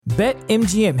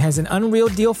BetMGM has an unreal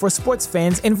deal for sports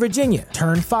fans in Virginia.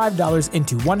 Turn $5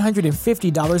 into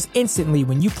 $150 instantly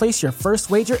when you place your first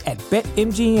wager at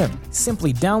BetMGM.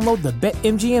 Simply download the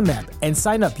BetMGM app and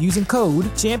sign up using code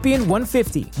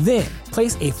Champion150. Then,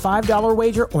 place a $5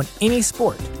 wager on any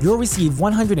sport. You'll receive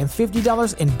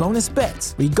 $150 in bonus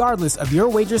bets, regardless of your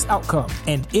wager's outcome.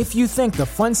 And if you think the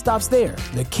fun stops there,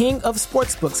 the King of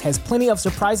Sportsbooks has plenty of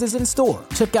surprises in store.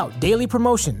 Check out daily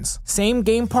promotions,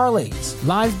 same-game parlays,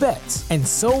 live bets, and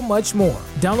so much more.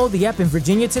 Download the app in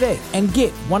Virginia today and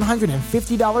get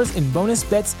 $150 in bonus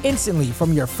bets instantly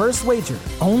from your first wager.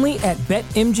 Only at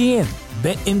BetMGM.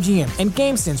 BetMGM and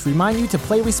GameSense remind you to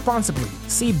play responsibly.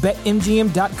 See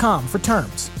BetMGM.com for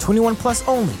terms. 21 plus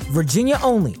only. Virginia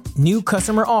only. New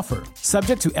customer offer.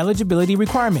 Subject to eligibility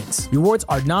requirements. Rewards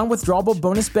are non-withdrawable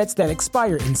bonus bets that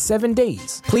expire in 7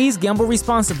 days. Please gamble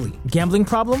responsibly. Gambling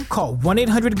problem? Call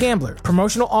 1-800-GAMBLER.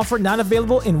 Promotional offer not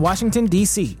available in Washington,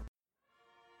 D.C.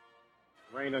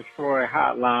 Raina Troy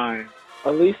Hotline.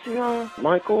 Alicia,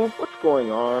 Michael, what's going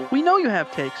on? We know you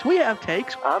have takes. We have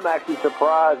takes. I'm actually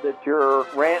surprised that your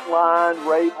rant line,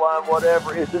 rave line,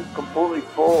 whatever, isn't completely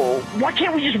full. Why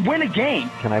can't we just win a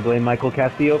game? Can I blame Michael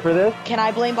Castillo for this? Can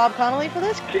I blame Bob Connolly for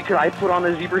this? Could I put on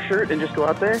a zebra shirt and just go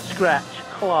out there? Scratch,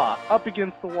 claw, up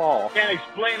against the wall. Can't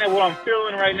explain that what I'm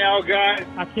feeling right now, guys.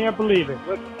 I can't believe it.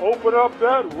 Let's open up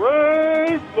that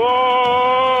rave line!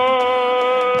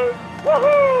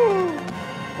 Woohoo!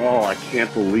 Oh, I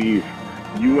can't believe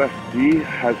USC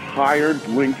has hired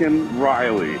Lincoln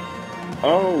Riley.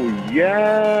 Oh,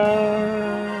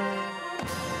 yeah.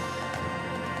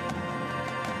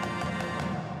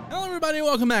 Hello, everybody.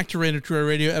 Welcome back to Raina Troy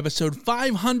Radio, episode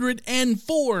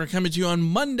 504, coming to you on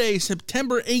Monday,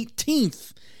 September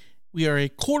 18th. We are a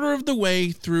quarter of the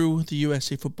way through the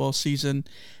USC football season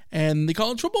and the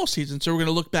college football season. So we're going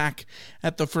to look back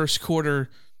at the first quarter,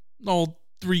 all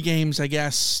 3 games, I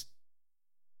guess,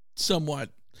 somewhat.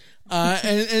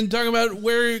 And talk about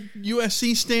where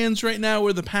USC stands right now,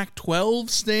 where the Pac-12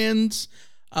 stands,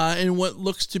 and what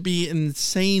looks to be an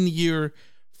insane year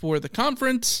for the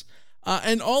conference,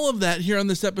 and all of that here on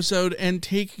this episode, and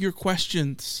take your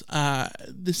questions.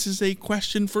 This is a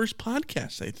question-first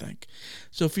podcast, I think.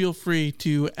 So feel free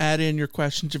to add in your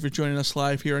questions if you're joining us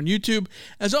live here on YouTube.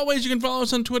 As always, you can follow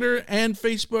us on Twitter and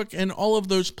Facebook and all of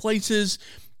those places.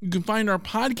 You can find our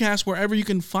podcast wherever you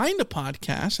can find a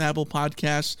podcast, Apple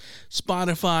Podcasts,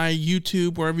 Spotify,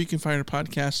 YouTube, wherever you can find our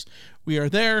podcasts. We are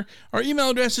there. Our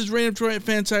email address is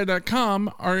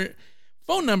rainoftroy@fanside.com. Our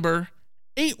phone number,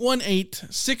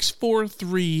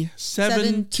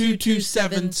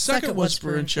 818-643-7227, Second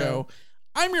Whisper and Show.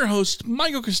 I'm your host,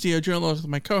 Michael Castillo, joined with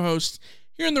my co-host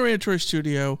here in the Raina Troy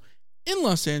studio in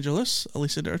Los Angeles,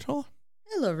 Alicia D'Artola.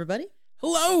 Hello, everybody.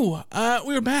 Hello.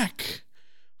 We're back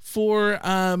for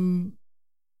an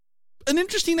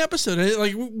interesting episode.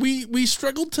 Like we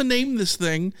struggled to name this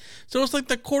thing, so it's like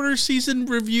the quarter season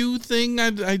review thing.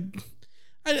 I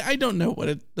don't know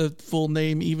what the full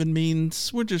name even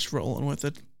means. We're just rolling with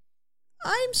it.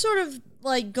 I'm sort of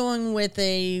like going with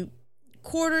a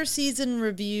quarter season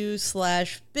review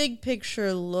 / big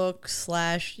picture look /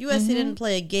 USC didn't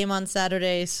play a game on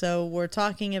Saturday, so we're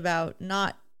talking about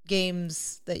not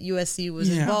games that USC was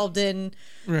involved in.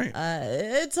 Right.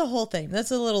 It's a whole thing.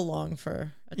 That's a little long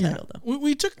for a title, though.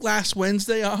 We took last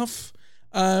Wednesday off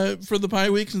for the bye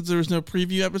week since there was no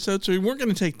preview episode, so we weren't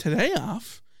going to take today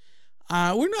off.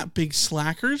 We're not big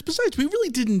slackers. Besides, we really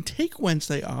didn't take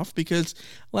Wednesday off because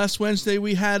last Wednesday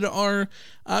we had our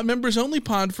members-only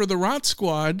pod for the Rot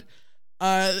Squad.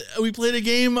 We played a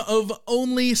game of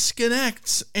Only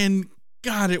Skinnects, and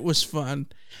God, it was fun.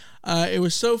 It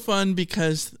was so fun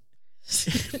because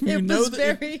if you know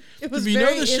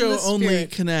the show Only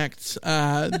Connect,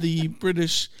 the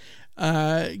British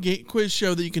quiz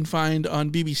show that you can find on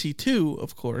BBC Two,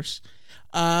 of course,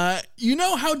 you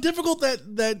know how difficult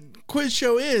that quiz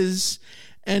show is,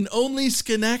 and Only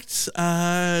Skinnects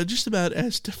just about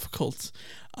as difficult.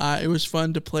 It was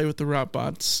fun to play with the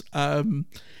Rotbots,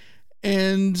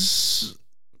 and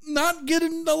not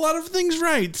getting a lot of things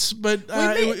right, but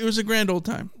it was a grand old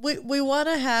time. We want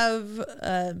to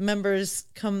have members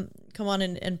come on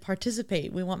and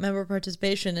participate. We want member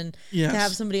participation and to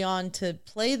have somebody on to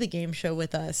play the game show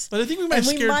with us. But I think we might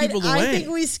scare people away. I think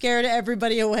we scared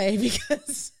everybody away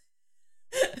because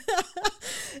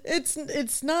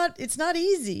it's not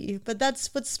easy, but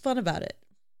that's what's fun about it.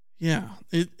 Yeah,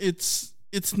 it's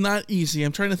not easy.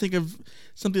 I'm trying to think of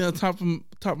something on the top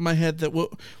of my head that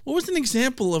what was an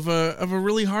example of a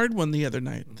really hard one the other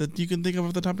night that you can think of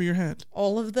off the top of your head?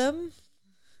 All of them.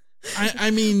 I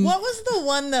mean, what was the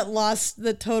one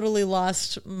that totally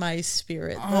lost my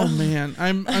spirit? Oh man,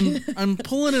 I'm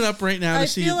pulling it up right now to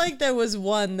see. I feel like there was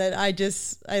one that I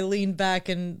leaned back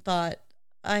and thought,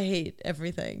 I hate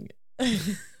everything.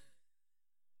 It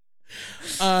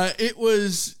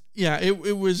was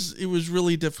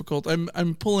really difficult.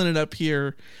 I'm pulling it up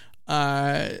here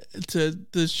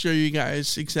to show you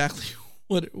guys exactly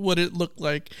what it looked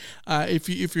like.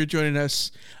 If you're joining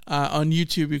us on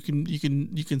YouTube, you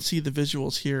can see the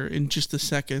visuals here in just a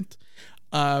second.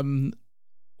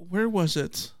 Where was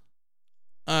it?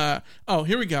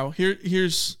 Here we go.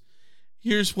 Here's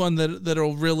one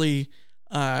that'll really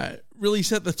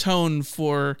set the tone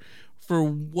for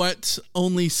what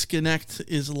Only Skonnect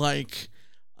is like.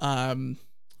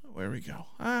 Where we go.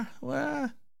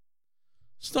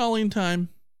 Stalling time.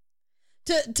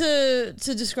 To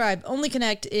describe, Only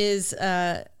Connect is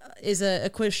a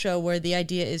quiz show where the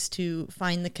idea is to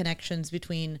find the connections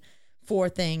between four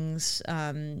things.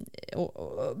 Generally,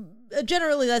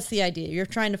 that's the idea. You're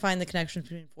trying to find the connections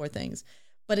between four things,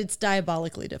 but it's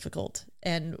diabolically difficult.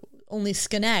 And Only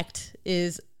Skonnect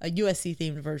is a USC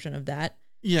themed version of that.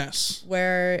 Yes.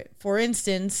 Where, for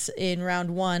instance, in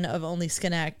round 1 of Only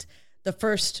Skonnect, the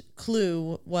first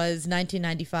clue was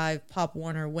 1995 Pop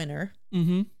Warner winner.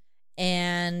 Mm-hmm.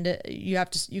 And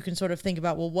you can sort of think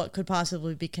about, well, what could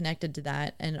possibly be connected to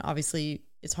that? And obviously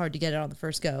it's hard to get it on the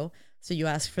first go. So you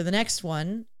ask for the next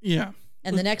one. Yeah.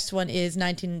 And the next one is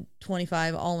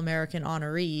 1925 All-American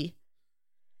honoree.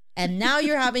 And now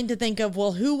you're having to think of,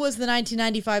 well, who was the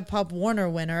 1995 Pop Warner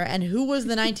winner and who was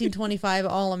the 1925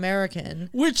 All-American?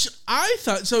 Which I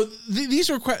thought, so this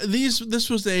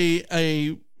was the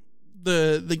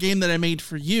game that I made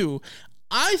for you.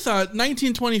 I thought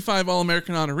 1925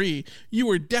 All-American honoree, you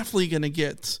were definitely going to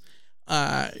get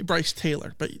Bryce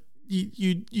Taylor, but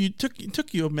it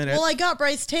took you a minute. Well, I got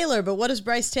Bryce Taylor, but what does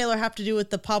Bryce Taylor have to do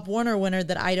with the Pop Warner winner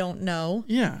that I don't know?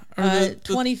 Yeah.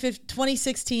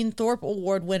 2016 Thorpe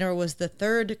Award winner was the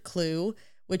third clue,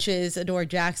 which is Adoree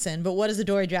Jackson. But what does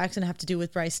Adoree Jackson have to do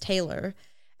with Bryce Taylor?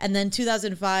 And then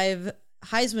 2005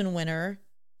 Heisman winner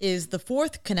is the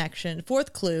fourth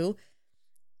clue,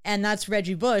 and that's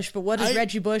Reggie Bush. But what does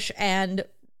Reggie Bush and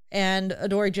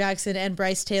Adoree Jackson and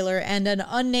Bryce Taylor and an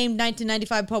unnamed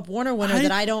 1995 Pop Warner winner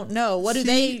that I don't know, what do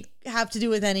they have to do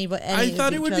with any I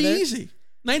thought it would be easy.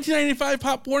 1995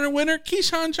 Pop Warner winner,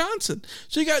 Keyshawn Johnson.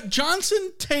 So you got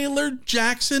Johnson, Taylor,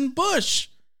 Jackson, Bush.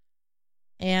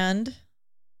 And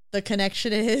the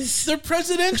connection is the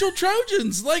presidential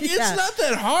Trojans. It's not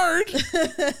that hard.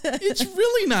 It's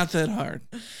really not that hard.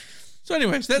 So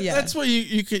anyways, that's what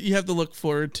you have to look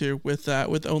forward to with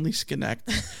Only Skonnect.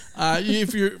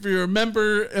 If you're a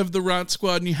member of the Rot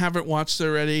Squad and you haven't watched it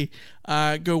already,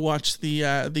 go watch the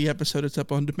episode. It's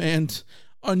up on demand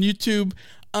on YouTube.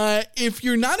 If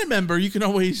you're not a member, you can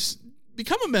always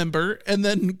become a member and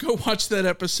then go watch that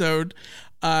episode.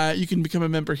 You can become a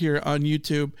member here on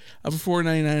YouTube. For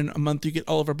 $4.99 a month, you get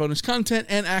all of our bonus content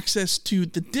and access to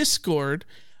the Discord,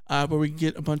 where we can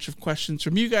get a bunch of questions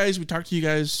from you guys. We talk to you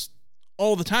guys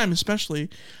all the time, especially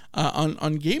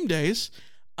on game days.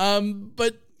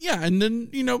 But yeah, and then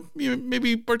you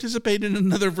maybe participate in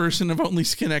another version of Only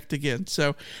Skonnect again.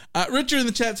 So Richard in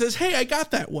the chat says, "Hey, I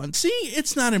got that one. See,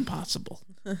 it's not impossible.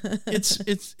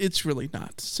 It's really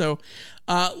not." So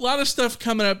a lot of stuff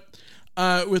coming up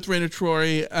with Reign of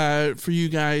Troy for you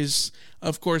guys.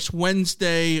 Of course,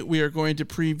 Wednesday we are going to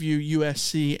preview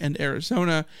USC and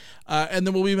Arizona, and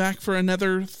then we'll be back for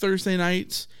another Thursday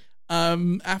night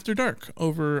after dark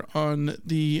over on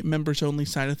the members only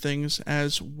side of things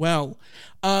as well.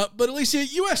 But Alicia,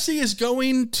 USC is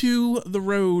going to the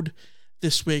road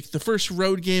this week, the first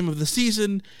road game of the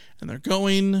season, and they're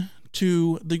going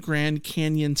to the Grand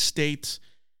Canyon State.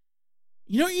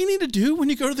 You know what you need to do when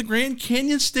you go to the Grand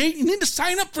Canyon State? You need to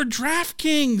sign up for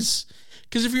DraftKings.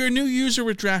 Because if you're a new user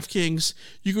with DraftKings,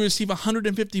 you can receive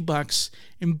 $150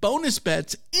 in bonus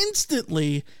bets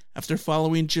instantly after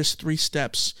following just 3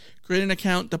 steps. Create an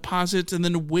account, deposit, and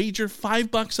then wager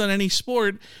 $5 on any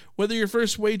sport. Whether your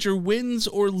first wager wins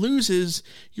or loses,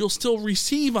 you'll still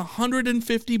receive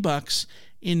 $150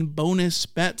 in bonus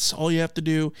bets. All you have to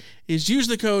do is use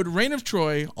the code Reign of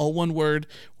Troy, all one word,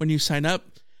 when you sign up.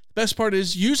 The best part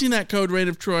is using that code Reign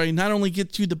of Troy not only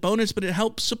gets you the bonus, but it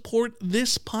helps support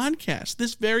this podcast,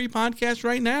 this very podcast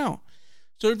right now.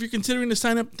 So if you're considering to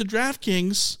sign up to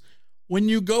DraftKings, when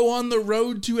you go on the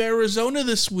road to Arizona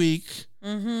this week,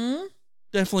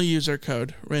 definitely use our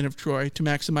code Reign of Troy to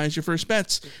maximize your first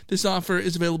bets. This offer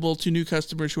is available to new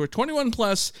customers who are 21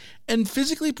 plus and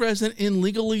physically present in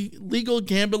legal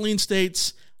gambling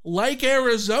states like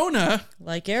Arizona.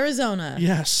 Like Arizona.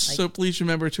 Yes. So please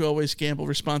remember to always gamble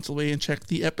responsibly and check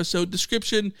the episode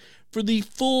description for the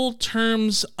full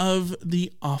terms of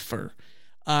the offer.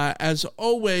 As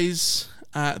always,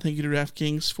 thank you to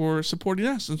DraftKings for supporting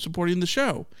us and supporting the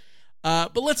show.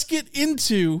 But let's get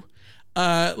into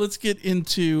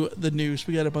the news.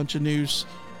 We got a bunch of news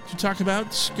to talk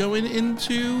about going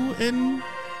into, and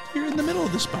here in the middle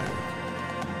of this bye week.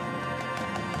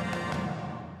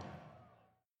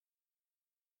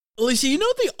 Alicia, you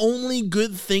know the only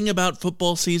good thing about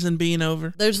football season being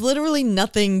over? There's literally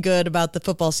nothing good about the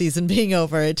football season being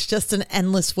over. It's just an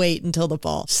endless wait until the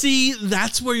fall. See,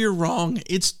 that's where you're wrong.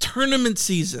 It's tournament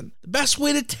season. The best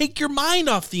way to take your mind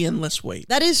off the endless wait.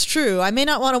 That is true. I may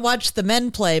not want to watch the men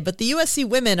play, but the USC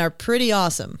women are pretty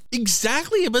awesome.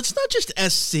 Exactly, but it's not just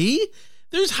SC.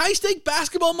 There's high-stake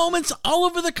basketball moments all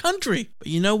over the country. But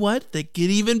you know what? They get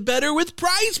even better with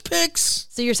Prize Picks.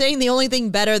 So you're saying the only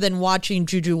thing better than watching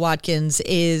Juju Watkins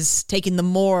is taking the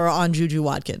more on Juju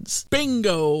Watkins?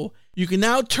 Bingo! You can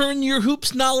now turn your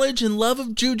hoops knowledge and love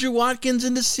of Juju Watkins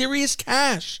into serious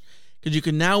cash, because you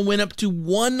can now win up to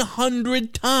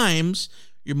 100 times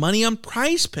your money on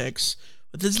Prize Picks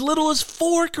with as little as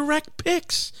 4 correct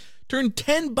picks. Turn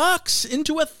 $10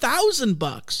 into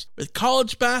 $1,000 with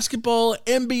college basketball,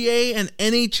 NBA, and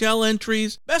NHL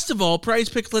entries. Best of all, Prize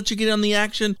Picks lets you get on the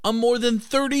action on more than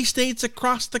 30 states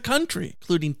across the country,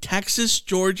 including Texas,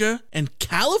 Georgia, and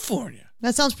California.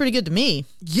 That sounds pretty good to me.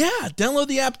 Yeah, download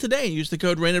the app today and use the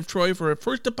code RAINOFTROY for a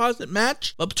first deposit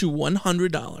match up to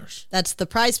 $100. That's the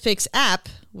Prize Picks app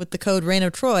with the code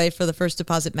RAINOFTROY for the first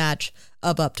deposit match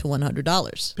of up to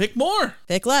 $100. Pick more.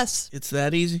 Pick less. It's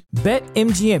that easy.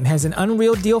 BetMGM has an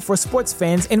unreal deal for sports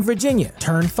fans in Virginia.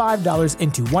 Turn $5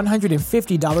 into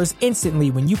 $150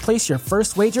 instantly when you place your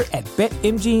first wager at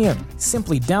BetMGM.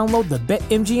 Simply download the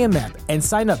BetMGM app and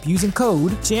sign up using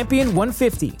code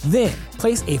Champion150. Then,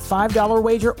 place a $5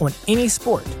 wager on any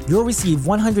sport. You'll receive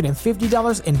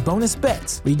 $150 in bonus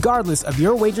bets, regardless of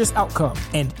your wager's outcome.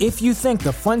 And if you think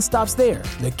the fun stops there,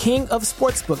 the King of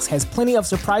Sportsbooks has plenty of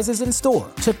surprises in store.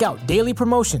 Check out daily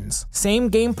promotions,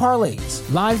 same-game parlays,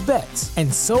 live bets,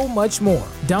 and so much more.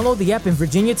 Download the app in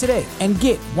Virginia today and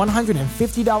get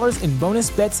 $150 in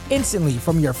bonus bets instantly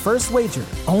from your first wager.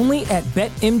 Only at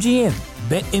BetMGM.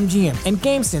 BetMGM and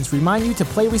GameSense remind you to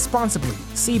play responsibly.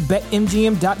 See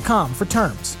BetMGM.com for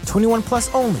terms. 21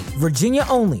 plus only. Virginia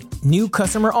only. New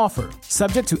customer offer.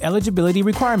 Subject to eligibility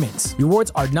requirements.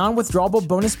 Rewards are non-withdrawable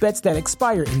bonus bets that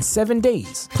expire in 7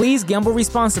 days. Please gamble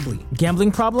responsibly.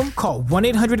 Gambling problem? Call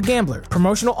 1-800-GAMBLER.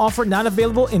 Promotional offer not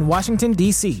available in Washington,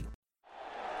 D.C.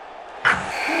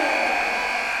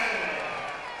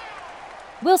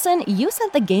 Wilson, you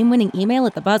sent the game-winning email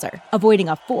at the buzzer, avoiding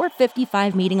a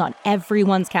 4:55 meeting on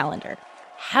everyone's calendar.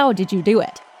 How did you do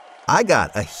it? I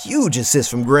got a huge assist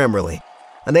from Grammarly,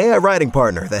 an AI writing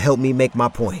partner that helped me make my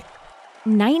point.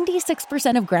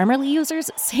 96% of Grammarly users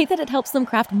say that it helps them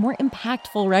craft more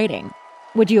impactful writing.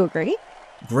 Would you agree?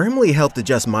 Grammarly helped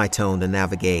adjust my tone to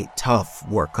navigate tough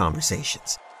work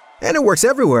conversations. And it works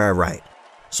everywhere I write,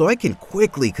 so I can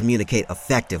quickly communicate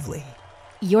effectively.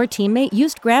 Your teammate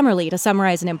used Grammarly to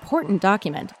summarize an important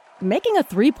document, making a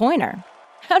 3-pointer.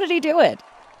 How did he do it?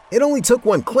 It only took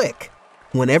one click.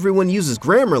 When everyone uses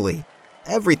Grammarly,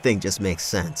 everything just makes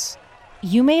sense.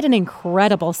 You made an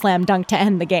incredible slam dunk to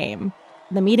end the game.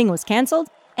 The meeting was canceled,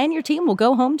 and your team will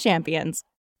go home champions.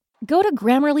 Go to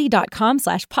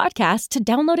Grammarly.com/podcast to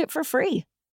download it for free.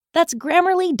 That's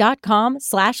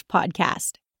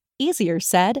Grammarly.com/podcast. Easier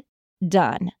said,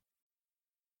 done.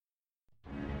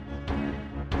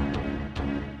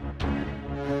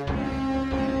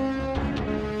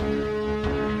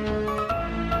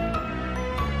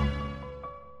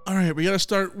 All right, we got to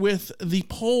start with the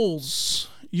polls.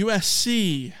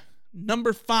 USC,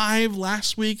 number 5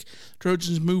 last week.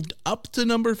 Trojans moved up to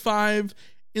number 5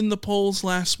 in the polls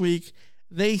last week.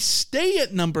 They stay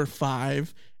at number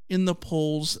 5 in the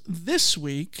polls this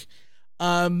week.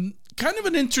 Kind of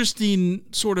an interesting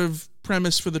sort of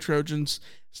premise for the Trojans,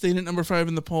 staying at number 5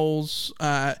 in the polls.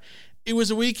 It was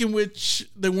a week in which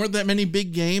there weren't that many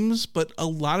big games, but a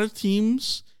lot of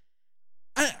teams...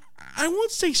 I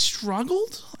won't say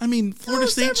struggled. I mean,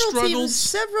 Florida State struggled.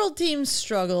 Several teams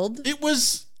struggled.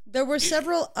 There were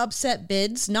several upset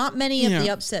bids. Not many of the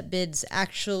upset bids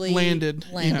actually landed.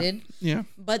 Yeah.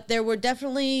 But there were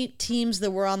definitely teams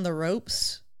that were on the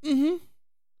ropes. Mm-hmm.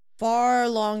 Far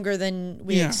longer than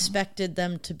we expected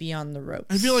them to be on the ropes.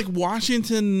 I feel like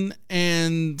Washington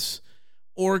and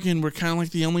Oregon were kind of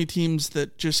like the only teams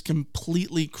that just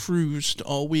completely cruised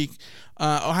all week.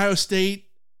 Ohio State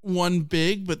won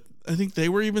big, but I think they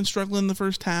were even struggling in the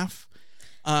first half.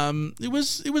 It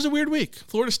was a weird week.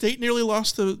 Florida State nearly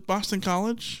lost to Boston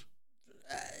College.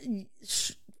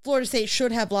 Florida State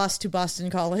should have lost to Boston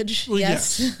College. Well,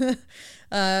 yes.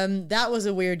 That was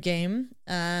a weird game.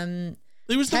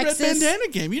 It was Texas, the red bandana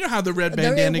game. You know how the red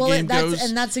bandana game goes.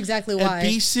 And that's exactly why. At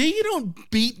BC, you don't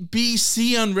beat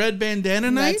BC on red bandana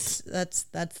night. That's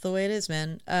the way it is,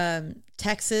 man.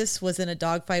 Texas was in a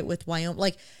dogfight with Wyoming.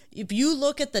 Like, if you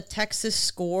look at the Texas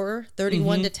score,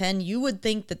 31-10, you would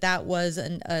think that was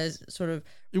a sort of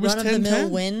run-of-the-mill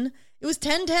win. It was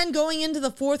 10-10 going into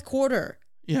the fourth quarter.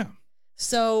 Yeah.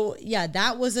 So, yeah,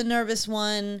 that was a nervous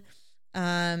one.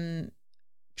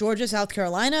 Georgia, South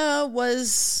Carolina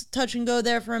was touch and go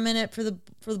there for a minute for the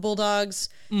Bulldogs.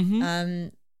 Mm-hmm.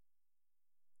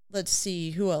 Let's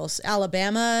see, who else?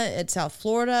 Alabama at South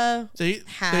Florida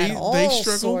had all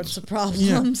sorts of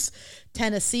problems. Yeah.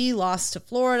 Tennessee lost to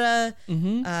Florida.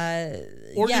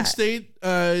 Mm-hmm. Oregon State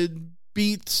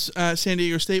beats San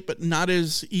Diego State, but not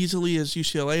as easily as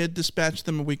UCLA had dispatched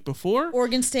them a week before.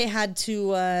 Oregon State had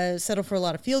to settle for a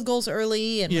lot of field goals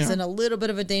early and was in a little bit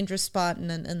of a dangerous spot and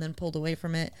then pulled away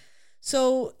from it.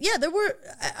 So, yeah,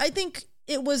 I think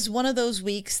it was one of those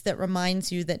weeks that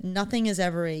reminds you that nothing is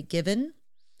ever a given.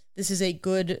 This is a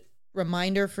good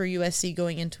reminder for USC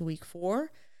going into week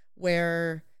 4,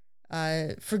 where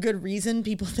for good reason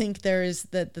people think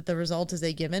that the result is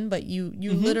a given, but you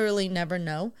literally never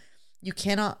know. You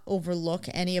cannot overlook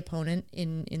any opponent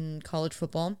in college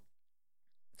football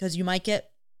because you might get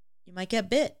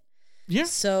bit. Yeah.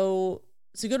 So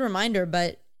it's a good reminder,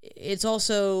 but it's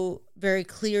also very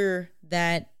clear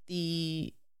that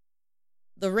the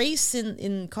race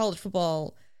in college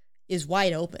football is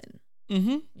wide open.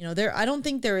 Mm-hmm. You know, I don't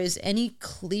think there is any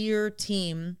clear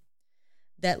team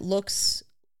that looks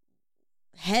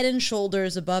head and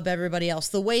shoulders above everybody else.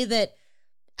 The way that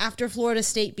after Florida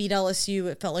State beat LSU,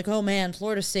 it felt like, oh man,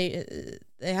 Florida State,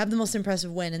 they have the most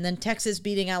impressive win. And then Texas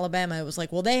beating Alabama, it was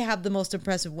like, well, they have the most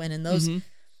impressive win. And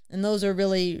those are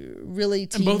really, really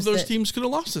teams. And both those teams could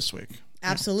have lost this week.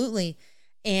 Absolutely.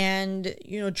 Yeah. And,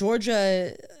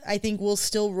 Georgia, I think, will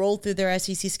still roll through their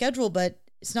SEC schedule, but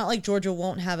it's not like Georgia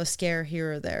won't have a scare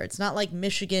here or there. It's not like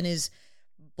Michigan is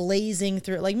blazing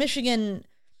through. Like, Michigan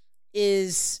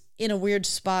is in a weird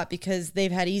spot because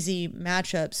they've had easy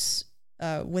matchups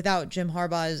without Jim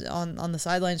Harbaugh on the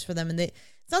sidelines for them. And it's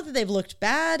not that they've looked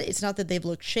bad. It's not that they've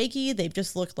looked shaky. They've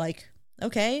just looked like,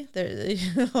 okay, they're,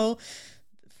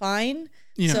 fine.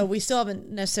 Yeah. So we still haven't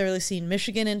necessarily seen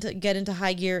Michigan get into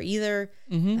high gear either.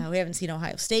 Mm-hmm. We haven't seen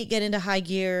Ohio State get into high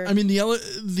gear. I mean,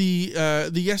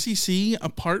 the SEC,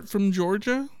 apart from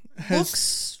Georgia,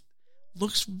 looks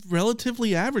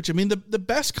relatively average. I mean, the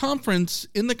best conference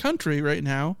in the country right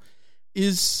now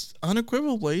is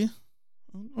unequivocally,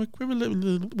 whatever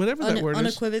that word is.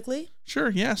 Unequivocally? Sure,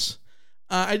 yes.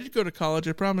 I did go to college,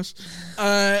 I promise.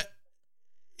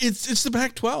 It's the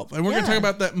Pac-12, and we're going to talk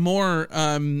about that more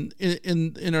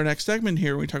in our next segment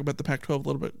here. When we talk about the Pac-12 a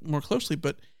little bit more closely,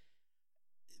 but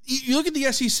you look at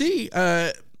the SEC.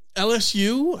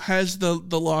 LSU has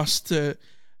the loss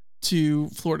to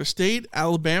Florida State.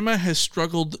 Alabama has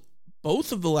struggled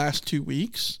both of the last 2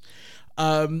 weeks.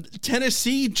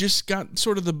 Tennessee just got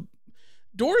sort of the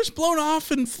doors blown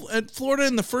off at Florida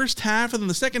in the first half, and then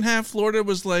the second half, Florida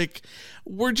was like,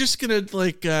 "We're just gonna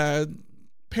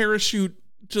parachute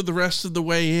to the rest of the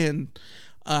way in,"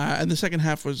 and the second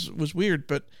half was weird.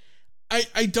 But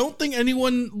I don't think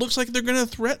anyone looks like they're going to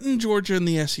threaten Georgia in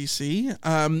the SEC,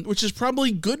 which is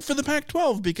probably good for the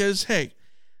Pac-12 because, hey,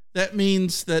 that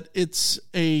means that it's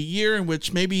a year in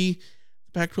which maybe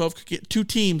the Pac-12 could get 2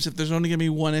 teams if there's only going to be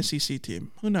one SEC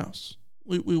team. Who knows?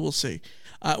 We will see.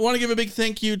 I want to give a big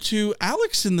thank you to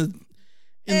Alex in the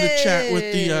chat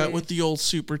with the old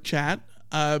super chat.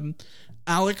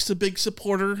 Alex, a big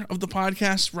supporter of the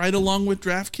podcast, right along with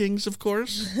DraftKings, of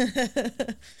course.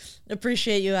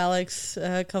 Appreciate you, Alex,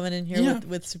 coming in here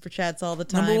with super chats all the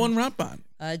time. Number 1 rap bot.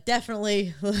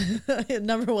 Definitely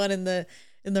number 1 in the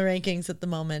rankings at the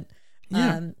moment.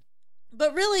 Yeah.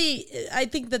 But really, I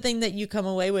think the thing that you come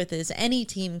away with is any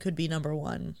team could be number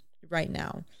 1 right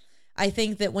now. I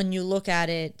think that when you look at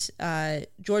it,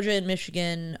 Georgia and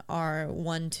Michigan are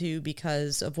 1-2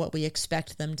 because of what we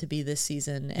expect them to be this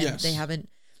season, and they haven't,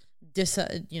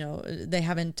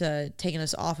 taken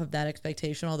us off of that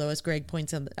expectation. Although, as Greg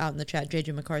points out in the chat,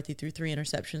 JJ McCarthy threw 3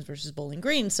 interceptions versus Bowling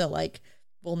Green, so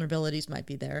vulnerabilities might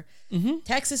be there. Mm-hmm.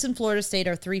 Texas and Florida State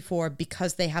are 3-4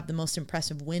 because they have the most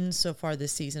impressive wins so far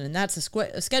this season, and that's a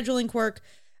scheduling quirk.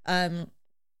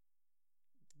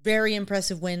 Very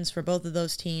impressive wins for both of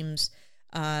those teams.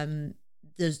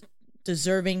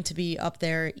 Deserving to be up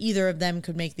there. Either of them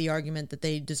could make the argument that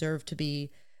they deserve to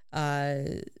be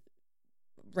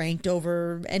ranked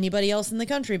over anybody else in the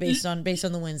country based on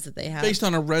the wins that they have. Based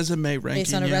on a resume ranking.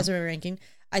 Based on a resume ranking.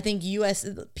 I think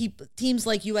teams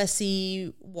like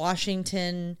USC,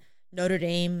 Washington, Notre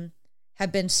Dame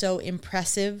have been so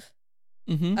impressive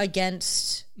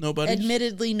against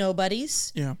admittedly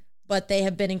nobodies. Yeah. But they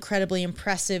have been incredibly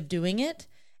impressive doing it,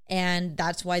 and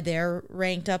that's why they're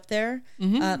ranked up there.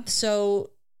 So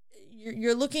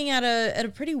you're looking at a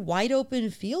pretty wide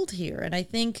open field here, and I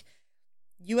think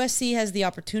USC has the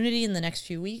opportunity in the next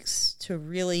few weeks to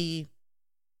really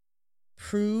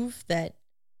prove that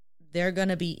they're going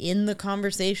to be in the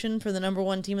conversation for the number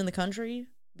one team in the country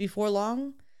before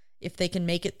long, if they can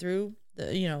make it through,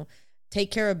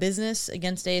 take care of business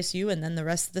against ASU, and then the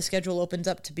rest of the schedule opens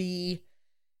up to be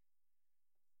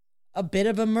a bit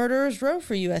of a murderer's row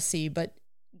for USC. But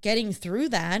getting through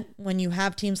that, when you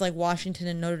have teams like Washington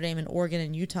and Notre Dame and Oregon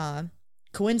and Utah,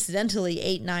 coincidentally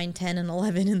 8, 9, 10, and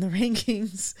 11 in the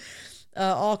rankings,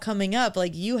 all coming up,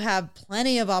 like, you have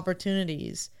plenty of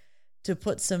opportunities to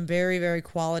put some very, very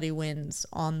quality wins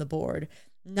on the board.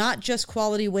 Not just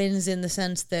quality wins in the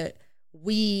sense that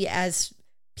we, as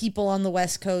people on the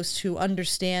West Coast who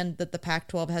understand that the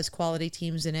Pac-12 has quality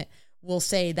teams in it, will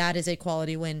say that is a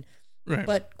quality win. Right.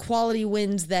 But quality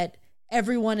wins that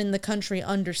everyone in the country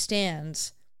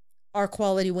understands are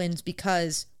quality wins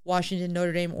because Washington,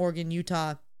 Notre Dame, Oregon,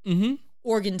 Utah,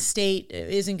 Oregon State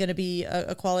isn't going to be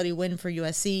a quality win for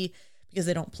USC because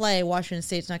they don't play. Washington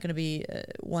State's not going to be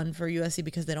one for USC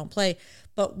because they don't play.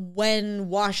 But when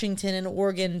Washington and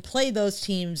Oregon play those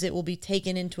teams, it will be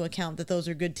taken into account that those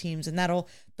are good teams, and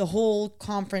the whole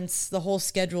conference, the whole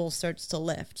schedule starts to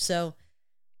lift. So,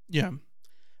 yeah,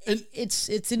 and it's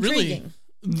intriguing.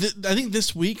 Really, I think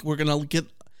this week we're going to get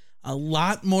a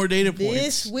lot more data points.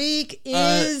 This week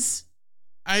is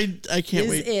I can't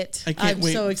wait. I can't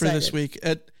wait so for this week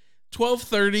at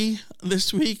 12:30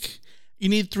 this week. You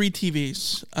need 3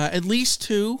 TVs, at least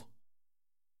 2,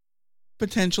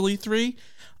 potentially 3.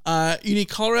 You need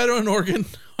Colorado and Oregon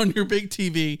on your big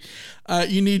TV.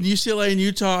 You need UCLA and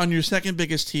Utah on your second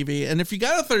biggest TV. And if you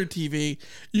got a third TV,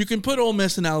 you can put Ole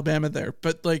Miss and Alabama there.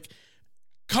 But like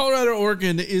Colorado,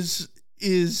 Oregon is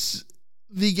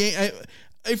the game.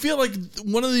 I feel like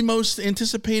one of the most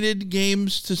anticipated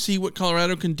games to see what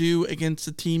Colorado can do against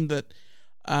a team that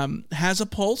has a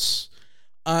pulse.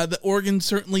 That Oregon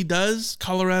certainly does.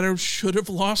 Colorado should have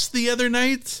lost the other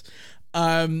night.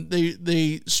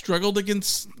 They struggled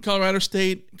against Colorado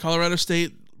State. Colorado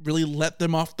State really let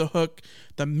them off the hook.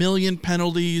 The million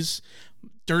penalties,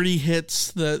 dirty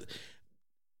hits, the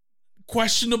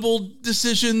questionable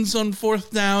decisions on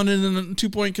 4th down and then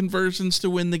 2-point conversions to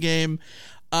win the game.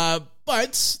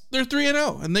 But they're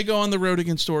 3-0 and they go on the road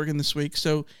against Oregon this week.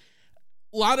 So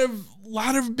a lot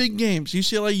of big games.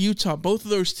 UCLA, Utah, both of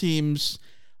those teams.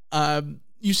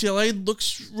 UCLA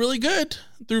looks really good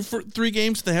through 3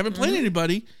 games. They haven't played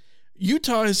anybody.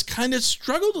 Utah has kind of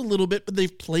struggled a little bit, but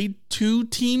they've played 2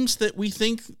 teams that we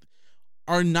think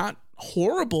are not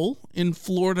horrible in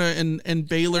Florida and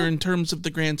Baylor in terms of the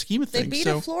grand scheme of things. They beat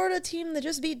a Florida team that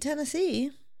just beat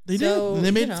Tennessee. They did. And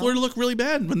they made Florida look really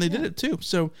bad when they did it too.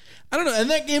 So I don't know. And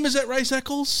that game is at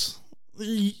Rice-Eccles.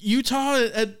 Utah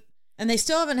and they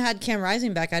still haven't had Cam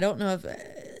Rising back. I don't know if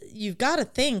you've got to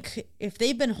think if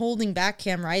they've been holding back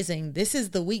Cam Rising, this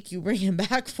is the week you bring him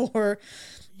back for.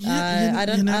 I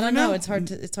don't know. It's hard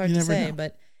to say, know.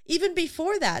 But even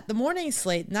before that, the morning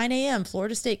slate, 9 a.m.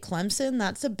 Florida State, Clemson,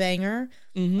 that's a banger.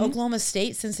 Oklahoma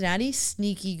State, Cincinnati,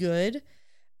 sneaky good.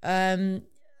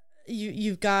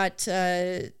 You've got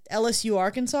LSU,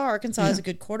 Arkansas. Arkansas is a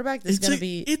good quarterback. This is going to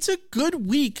be. It's a good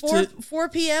week. 4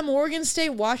 p.m. Oregon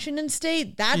State, Washington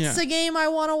State. That's a game I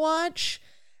want to watch.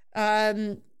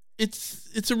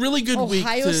 It's a really good week.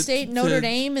 Ohio State, Notre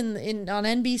Dame on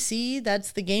NBC.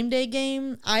 That's the game day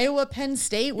game. Iowa, Penn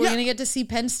State. We're going to get to see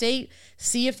Penn State,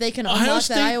 see if they can unlock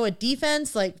that Iowa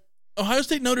defense. Like Ohio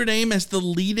State, Notre Dame as the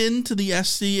lead-in to the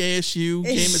SC ASU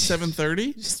game at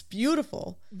 7:30. Just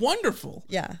beautiful, wonderful.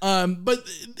 Yeah. But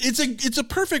it's a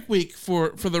perfect week for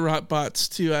the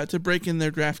Rotbots to break in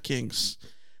their DraftKings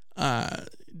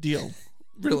deal.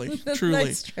 Really, truly,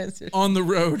 nice on the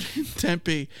road in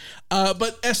Tempe.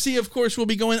 But SC, of course, will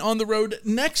be going on the road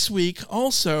next week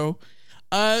also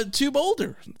to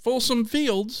Boulder, Folsom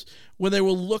Fields, where they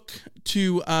will look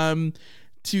to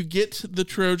get the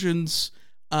Trojans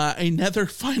another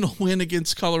final win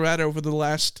against Colorado for the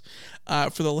last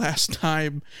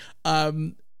time.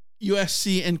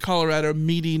 USC and Colorado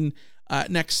meeting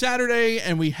next Saturday,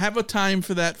 and we have a time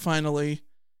for that finally.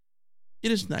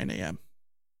 It is 9 a.m.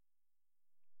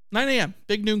 9 a.m.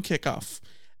 Big noon kickoff.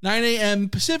 9 a.m.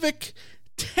 Pacific,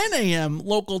 10 a.m.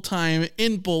 local time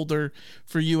in Boulder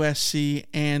for USC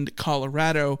and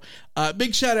Colorado.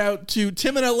 Big shout out to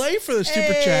Tim in LA for the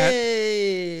super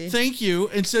chat. Thank you.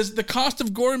 It says the cost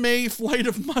of gourmet flight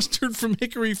of mustard from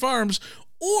Hickory Farms,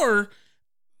 or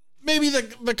maybe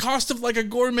the cost of like a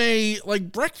gourmet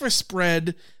like breakfast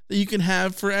spread that you can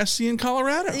have for SC in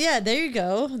Colorado. Yeah, there you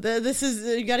go. This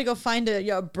is, you got to go find a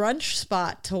brunch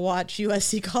spot to watch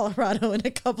USC Colorado in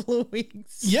a couple of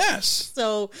weeks. Yes.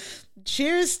 So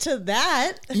cheers to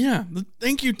that. Yeah.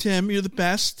 Thank you, Tim. You're the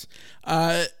best.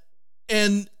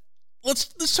 And let's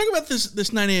talk about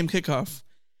this 9 a.m. kickoff.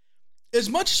 As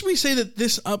much as we say that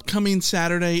this upcoming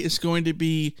Saturday is going to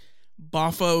be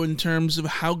boffo in terms of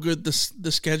how good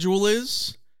the schedule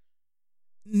is,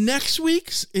 next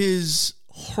week's is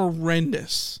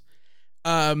horrendous.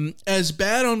 As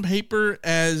bad on paper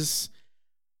as,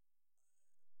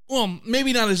 well,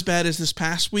 maybe not as bad as this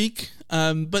past week,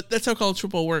 but that's how college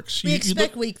football works. We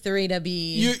expect week 3 to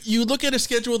be... You look at a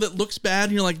schedule that looks bad,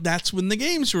 and you're like, that's when the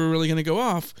games are really going to go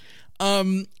off.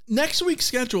 Next week's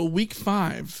schedule, week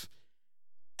 5,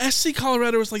 SC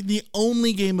Colorado is like the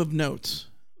only game of note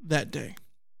that day.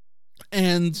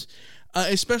 And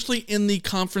especially in the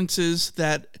conferences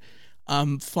that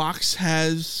Fox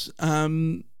has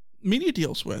media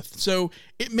deals with. So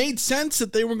it made sense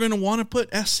that they were going to want to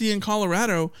put SC and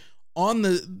Colorado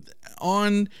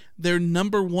on their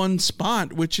number one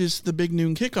spot, which is the big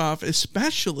noon kickoff,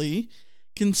 especially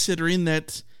considering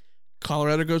that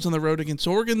Colorado goes on the road against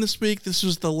Oregon this week. This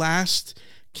was the last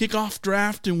kickoff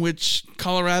draft in which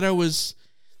Colorado was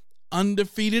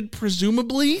undefeated,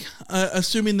 presumably,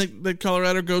 assuming that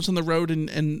Colorado goes on the road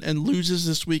and loses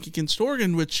this week against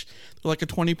Oregon, which they're like a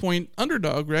 20-point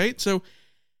underdog, right? So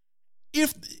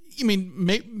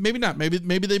maybe not. Maybe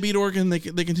they beat Oregon. They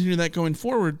continue that going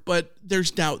forward, but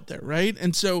there's doubt there, right?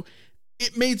 And so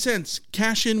it made sense.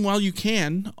 Cash in while you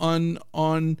can on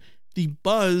the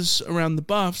buzz around the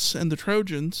Buffs and the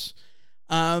Trojans.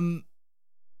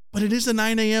 But it is a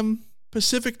 9 a.m.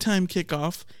 Pacific time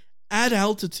kickoff at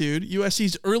altitude,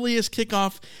 USC's earliest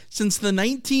kickoff since the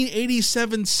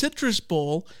 1987 Citrus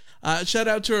Bowl. Shout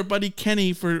out to our buddy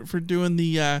Kenny for doing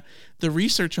the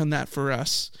research on that for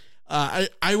us.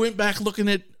 I went back looking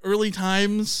at early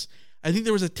times. I think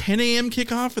there was a 10 a.m.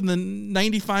 kickoff in the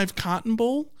 95 Cotton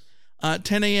Bowl,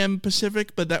 10 a.m.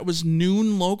 Pacific, but that was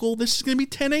noon local. This is going to be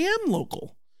 10 a.m.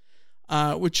 local,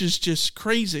 which is just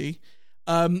crazy.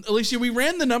 Alicia, we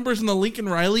ran the numbers in the Lincoln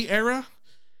Riley era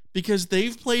because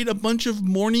they've played a bunch of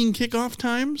morning kickoff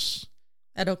times.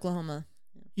 At Oklahoma.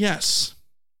 Yes.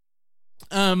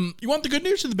 You want the good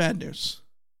news or the bad news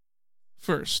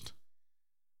first?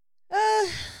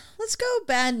 Let's go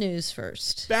bad news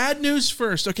first. Bad news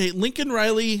first. Okay, Lincoln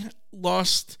Riley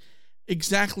lost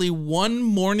exactly one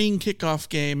morning kickoff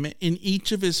game in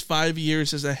each of his 5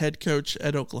 years as a head coach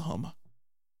at Oklahoma.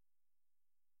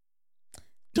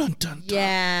 Dun, dun, dun.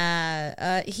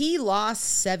 Yeah. He lost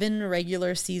 7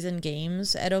 regular season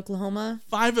games at Oklahoma.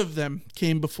 5 of them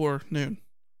came before noon.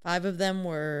 5 of them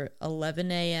were 11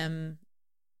 a.m.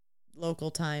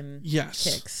 local time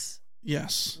kicks.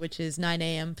 Yes. Which is 9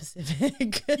 a.m.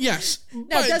 Pacific. Yes.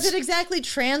 Now, does it exactly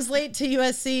translate to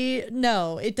USC?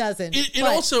 No, it doesn't. It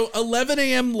also, 11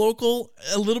 a.m. local,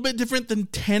 a little bit different than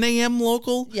 10 a.m.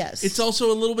 local. Yes. It's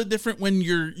also a little bit different when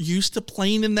you're used to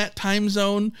playing in that time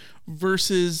zone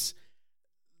versus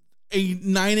a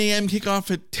 9 a.m. kickoff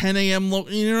at 10 a.m.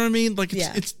 local. You know what I mean? Like,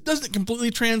 it doesn't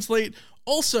completely translate.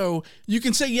 Also, you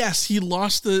can say, yes, he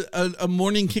lost a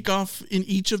morning kickoff in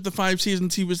each of the 5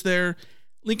 seasons he was there.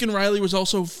 Lincoln Riley was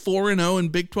also 4-0 in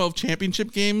Big 12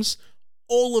 championship games.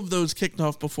 All of those kicked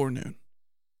off before noon.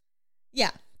 Yeah.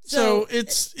 So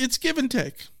it's give and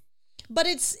take. But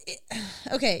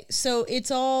okay. So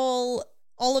it's all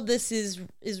of this is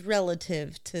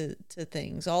relative to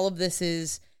things. All of this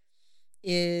is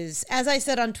as I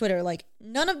said on Twitter, like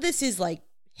none of this is like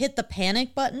hit the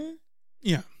panic button.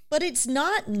 Yeah. But it's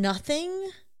not nothing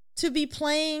to be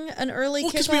playing an early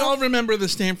kickoff. Because we all remember the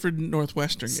Stanford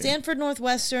Northwestern game. Stanford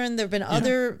Northwestern. There've been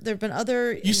other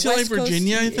UCLA West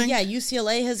Virginia, Coast, I think. Yeah,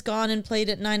 UCLA has gone and played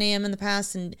at 9 a.m. in the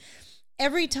past, and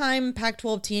every time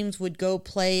Pac-12 teams would go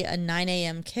play a 9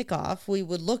 a.m. kickoff, we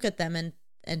would look at them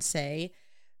and say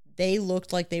they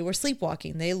looked like they were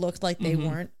sleepwalking. They looked like they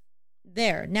weren't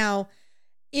there. Now,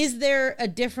 is there a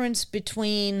difference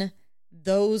between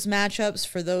those matchups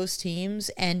for those teams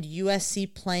and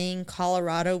USC playing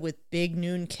Colorado with big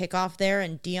noon kickoff there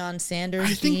and Deion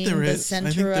Sanders being the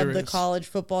center of the college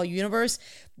football universe?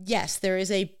 Yes, there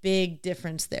is a big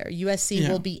difference there. USC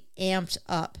will be amped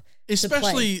up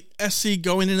Especially SC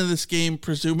going into this game,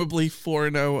 presumably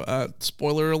 4-0.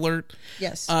 Spoiler alert.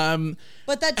 Yes.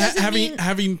 But that doesn't mean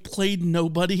having played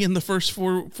nobody in the first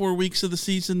four weeks of the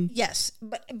season. Yes,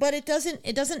 but it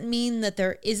doesn't mean that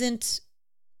there isn't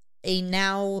a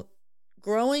now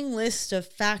growing list of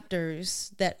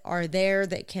factors that are there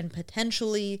that can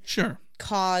potentially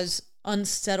cause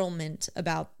unsettlement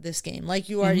about this game. Like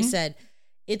you already said,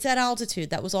 it's at altitude.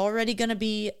 That was already going to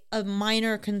be a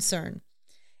minor concern.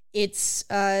 It's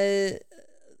a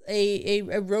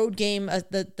road game,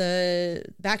 the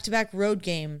back-to-back road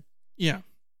game. Yeah.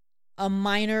 A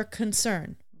minor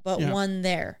concern, but one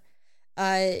there.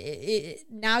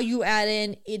 Now you add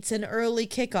in, it's an early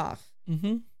kickoff.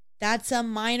 Mm-hmm. That's a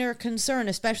minor concern,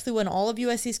 especially when all of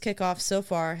USC's kickoffs so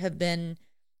far have been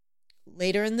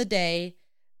later in the day,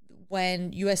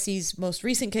 when USC's most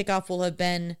recent kickoff will have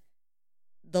been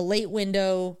the late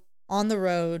window on the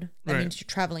road. That means you're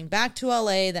traveling back to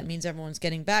LA. That means everyone's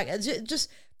getting back. Just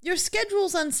your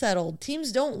schedule's unsettled.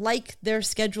 Teams don't like their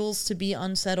schedules to be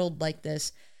unsettled like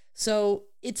this. So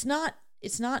it's not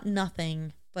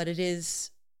nothing, but it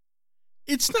is.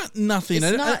 It's not nothing.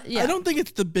 I don't think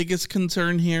it's the biggest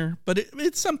concern here, but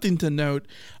it's something to note.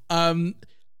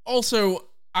 Also,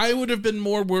 I would have been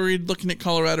more worried looking at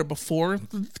Colorado before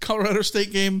the Colorado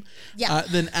State game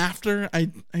than after.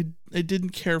 I didn't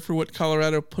care for what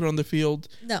Colorado put on the field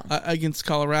against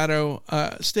Colorado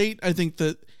State. I think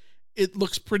that it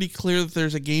looks pretty clear that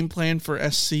there's a game plan for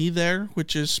SC there,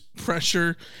 which is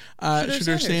pressure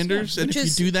Shedeur Sanders. And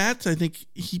if you do that, I think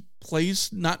he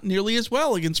plays not nearly as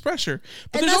well against pressure.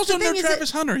 But there's also no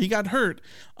Travis Hunter. He got hurt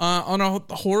on a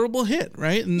horrible hit,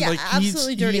 right? And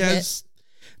absolutely dirty hit.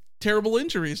 Terrible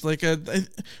injuries, like was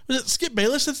it Skip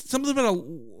Bayless? That's something about a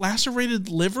lacerated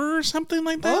liver or something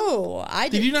like that. Oh,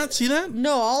 did you not see that?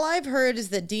 No, all I've heard is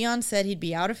that Dion said he'd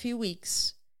be out a few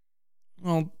weeks.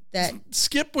 Well, that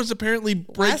Skip was apparently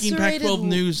breaking Pac-12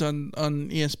 news on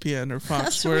ESPN or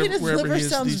Fox, wherever he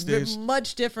is these days.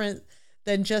 Much different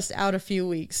than just out a few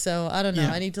weeks. So I don't know.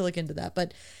 I need to look into that.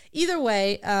 But either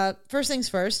way, first things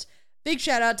first. Big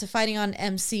shout out to Fighting on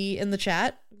MC in the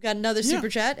chat. We've got another super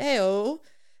chat. Hey-oh.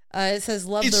 It says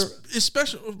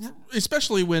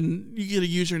especially when you get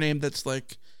a username that's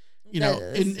like, in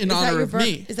honor of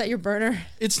me. Is that your burner?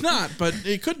 It's not, but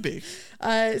it could be.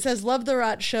 It says, love the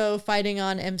Rot Show, Fighting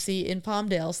on MC in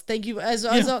Palmdale. Thank you.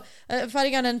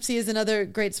 Fighting on MC is another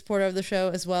great supporter of the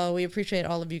show as well. We appreciate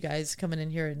all of you guys coming in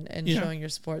here and showing your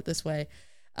support this way.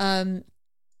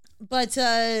 But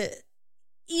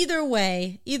either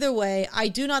way, I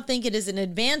do not think it is an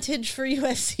advantage for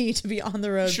USC to be on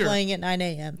the road playing at 9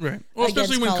 a.m. Right. Well,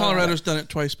 especially when Colorado's done it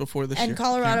twice before this year. And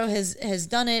Colorado has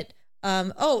done it.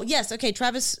 Okay.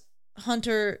 Travis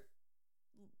Hunter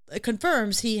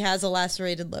confirms he has a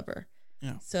lacerated liver.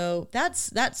 Yeah. So that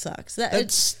sucks.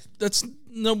 That's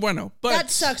no bueno. But that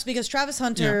sucks because Travis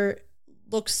Hunter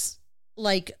looks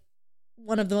like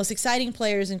one of the most exciting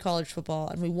players in college football,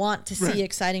 and we want to see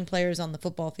exciting players on the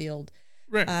football field.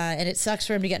 Right. And it sucks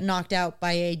for him to get knocked out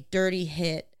by a dirty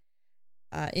hit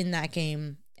in that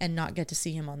game and not get to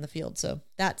see him on the field. So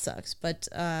that sucks. But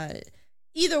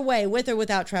either way, with or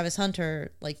without Travis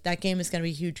Hunter, like that game is going to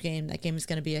be a huge game. That game is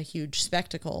going to be a huge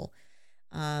spectacle.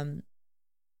 But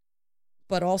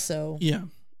also... Yeah.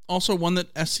 Also one that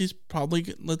SC's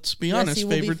probably, let's be honest,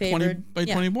 favored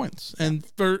 20 points. And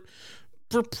for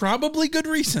probably good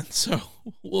reason. So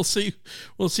we'll see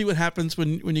what happens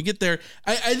when you get there.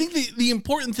 I think the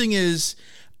important thing is,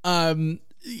 Chalasan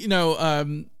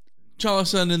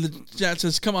in the chat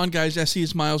says, come on guys, SC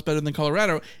is miles better than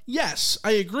Colorado. Yes,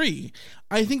 I agree.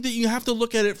 I think that you have to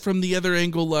look at it from the other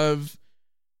angle of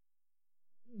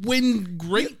when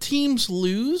great teams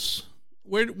lose,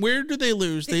 where do they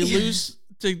lose? They lose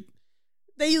to...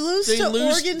 They lose to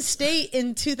Oregon State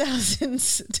in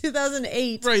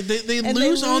 2008. Right. They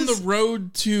lose on the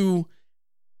road to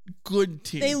good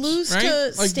teams. They lose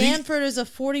to Stanford as a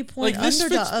 40-point underdog. This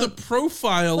fits the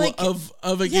profile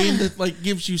of a game that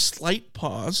gives you slight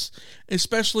pause,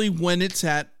 especially when it's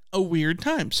at a weird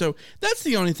time. So that's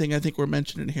the only thing I think we're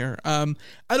mentioning here. I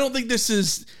don't think this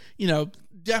is,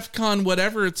 DEFCON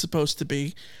whatever it's supposed to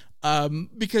be.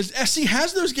 Because SC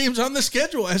has those games on the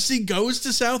schedule. SC goes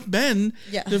to South Bend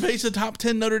to face a top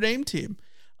 10 Notre Dame team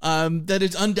that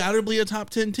is undoubtedly a top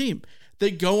 10 team.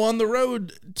 They go on the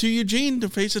road to Eugene to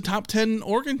face a top 10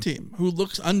 Oregon team who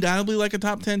looks undoubtedly like a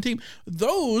top 10 team.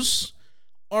 Those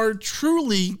are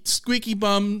truly squeaky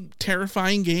bum,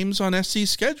 terrifying games on SC's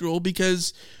schedule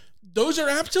because those are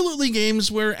absolutely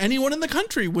games where anyone in the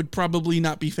country would probably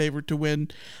not be favored to win.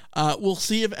 We'll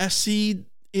see if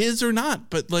is or not,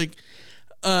 but so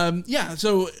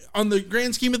on the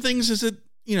grand scheme of things, is it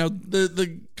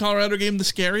the Colorado game the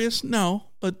scariest? No,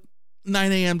 but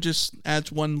 9 a.m. just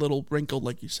adds one little wrinkle,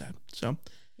 like you said. So,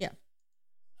 yeah.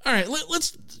 All right,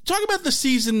 let's talk about the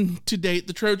season to date.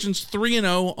 The Trojans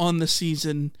 3-0 on the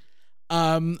season.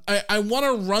 I want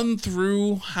to run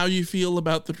through how you feel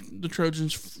about the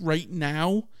Trojans right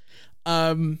now.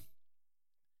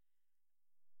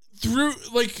 Through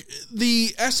like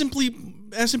the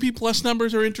S&P Plus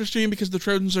numbers are interesting because the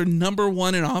Trojans are number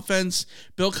 1 in offense.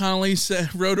 Bill Connolly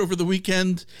wrote over the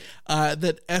weekend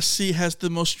that SC has the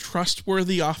most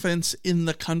trustworthy offense in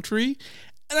the country,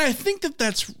 and I think that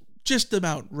that's just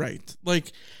about right.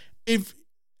 Like, if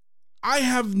I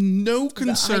have no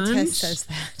concerns the eye test says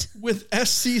that. with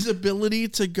SC's ability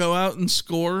to go out and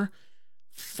score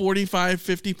 45,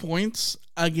 50 points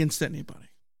against anybody.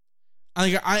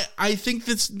 I think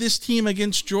this team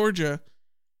against Georgia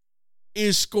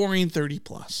is scoring 30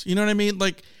 plus. You know what I mean?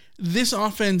 Like, this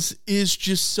offense is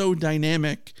just so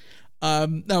dynamic.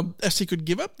 Now SC could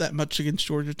give up that much against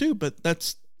Georgia too, but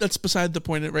that's beside the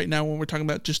point right now when we're talking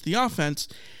about just the offense.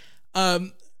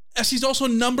 SC's also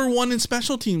number 1 in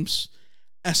special teams,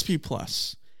 SP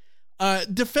plus.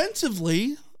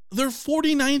 Defensively, they're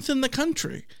 49th in the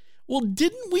country. Well,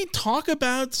 didn't we talk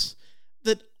about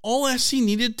that all SC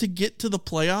needed to get to the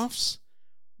playoffs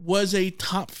was a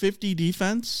top 50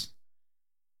 defense?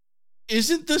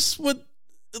 Isn't this what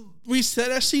we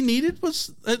said SC needed?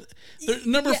 Was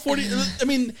number 40? I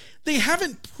mean, they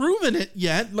haven't proven it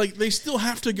yet. Like, they still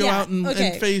have to go out and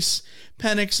face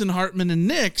Penix and Hartman and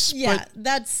Nix. Yeah,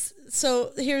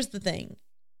 so here's the thing.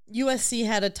 USC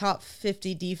had a top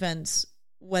 50 defense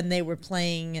when they were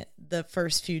playing the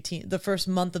first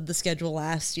month of the schedule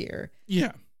last year.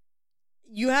 Yeah.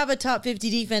 You have a top 50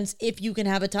 defense if you can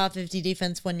have a top 50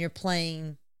 defense when you're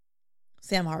playing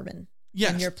Sam Hartman.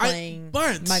 Yes. When you're playing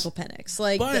Michael Penix.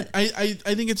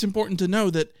 I think it's important to know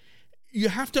that you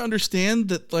have to understand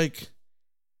that, like,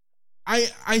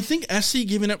 I think SC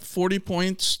giving up 40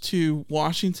 points to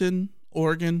Washington,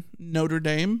 Oregon, Notre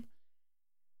Dame,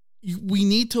 we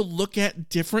need to look at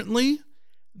differently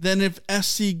than if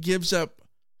SC gives up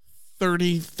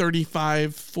 30,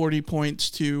 35, 40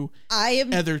 points to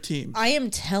other teams. I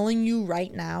am telling you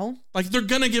right now. Like, they're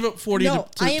going to give up 40 to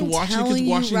Washington because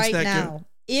Washington's that good.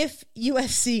 If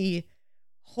USC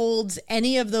holds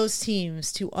any of those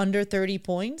teams to under 30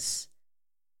 points,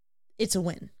 it's a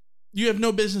win. You have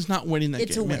no business not winning that game.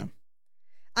 It's a win.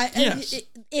 Yes.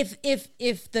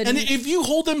 If you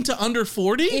hold them to under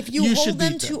 40, if you hold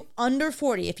them to under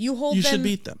 40, if you hold them should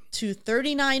beat them to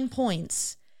 39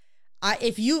 points,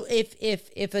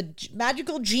 if a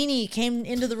magical genie came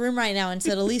into the room right now and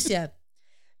said, Alicia,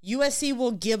 USC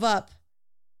will give up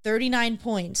 39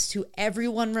 points to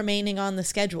everyone remaining on the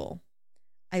schedule,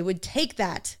 I would take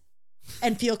that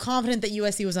and feel confident that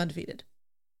USC was undefeated.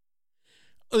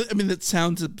 I mean, that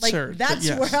sounds absurd. Like, that's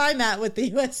where I'm at with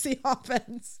the USC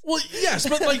offense. Well, yes,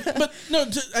 but no.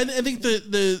 I think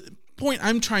the point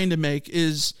I'm trying to make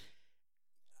is,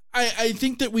 I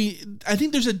think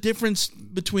there's a difference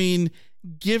between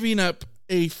giving up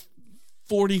a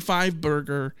 45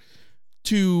 burger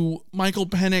to Michael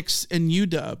Penix and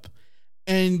UW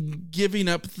and giving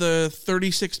up the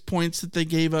 36 points that they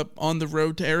gave up on the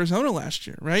road to Arizona last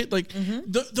year, right? Like,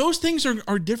 those things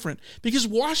are different because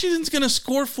Washington's going to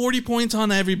score 40 points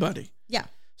on everybody. Yeah.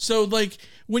 So, like,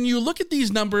 when you look at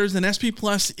these numbers, and SP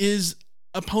Plus is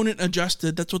opponent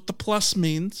adjusted, that's what the plus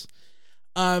means.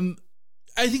 I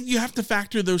think you have to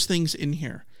factor those things in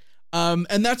here.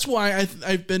 And that's why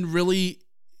I've been really,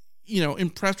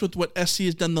 impressed with what SC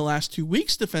has done the last 2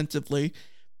 weeks defensively,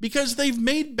 because they've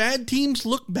made bad teams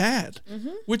look bad,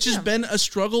 which has been a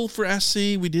struggle for SC.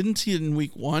 We didn't see it in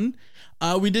week 1.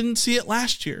 We didn't see it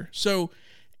last year. So,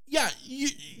 yeah,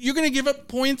 you're going to give up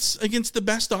points against the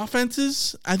best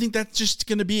offenses. I think that's just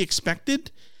going to be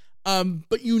expected.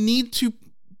 But you need to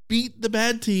beat the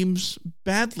bad teams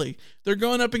badly. They're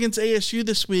going up against ASU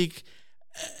this week.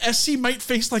 SC might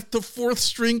face like the 4th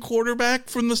string quarterback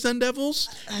from the Sun Devils.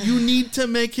 You need to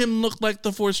make him look like the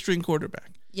 4th string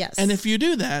quarterback. Yes. And if you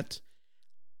do that,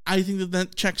 I think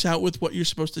that checks out with what you're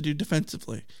supposed to do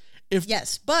defensively.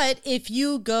 Yes, but if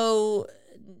you go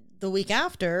the week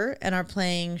after and are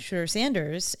playing Shooter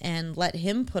Sanders and let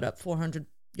him put up 400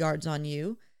 yards on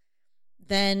you,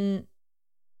 then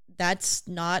that's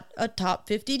not a top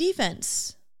 50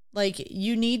 defense. Like,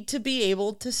 you need to be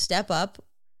able to step up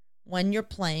when you're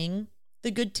playing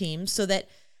the good teams so that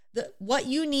what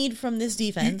you need from this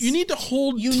defense... You need to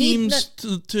hold teams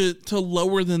to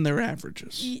lower than their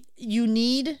averages. You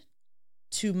need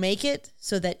to make it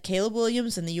so that Caleb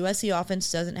Williams and the USC offense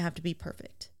doesn't have to be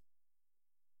perfect.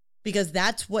 because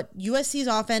that's what USC's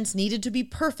offense needed to be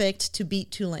perfect to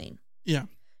beat Tulane. Yeah.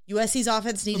 USC's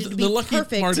offense needed to be perfect. The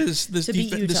lucky part is this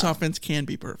this offense can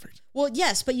be perfect. Well,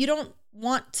 yes, but you don't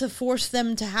want to force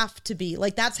them to have to be.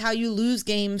 Like, that's how you lose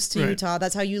games to Utah.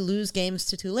 That's how you lose games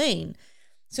to Tulane.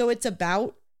 So it's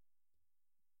about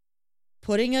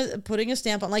putting a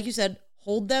stamp on, like you said,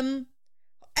 hold them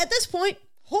at this point,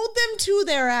 hold them to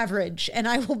their average, and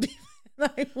I will be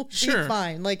be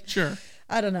fine. Like, sure.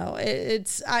 I don't know.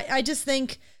 I just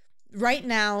think right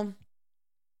now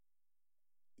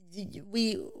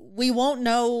we won't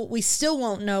know. We still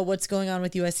won't know what's going on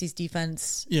with USC's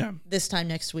defense. Yeah. This time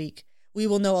next week, we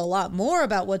will know a lot more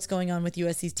about what's going on with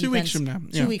USC's defense 2 weeks from now.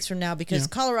 2 weeks from now, because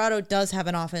Colorado does have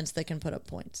an offense that can put up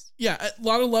points. Yeah, a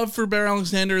lot of love for Bear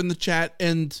Alexander in the chat,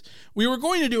 and we were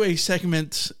going to do a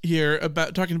segment here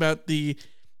about talking about the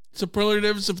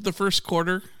superlatives of the first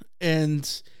quarter,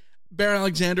 and Bear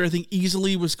Alexander, I think,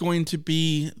 easily was going to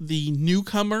be the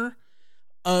newcomer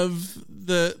of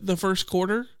the first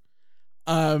quarter.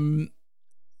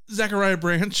 Zachariah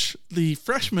Branch, the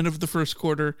freshman of the first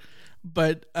quarter,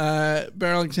 but Bear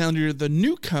Alexander, the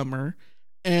newcomer.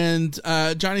 And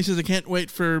Johnny says, I can't wait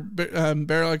for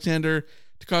Bear Alexander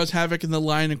to cause havoc in the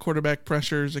line and quarterback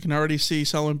pressures. I can already see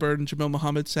Solomon Byrd and Jamil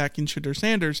Muhammad sacking Shedeur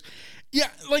Sanders. Yeah,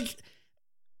 like...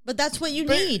 But that's what you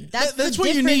need. That's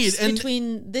what you need. And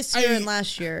between this year and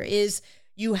last year is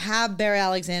you have Bear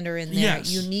Alexander in there.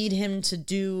 Yes. You need him to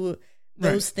do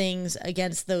those things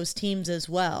against those teams as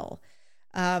well.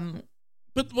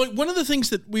 But like one of the things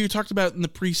that we talked about in the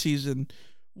preseason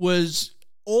was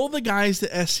all the guys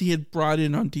that SC had brought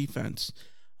in on defense.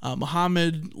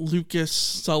 Muhammad, Lucas,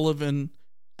 Sullivan,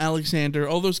 Alexander,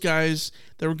 all those guys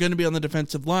that were going to be on the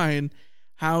defensive line,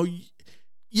 how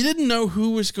you didn't know who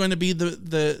was going to be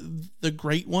the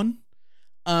great one.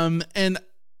 And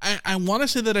I want to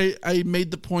say that I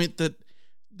made the point that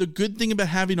the good thing about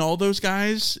having all those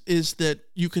guys is that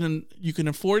you can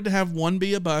afford to have one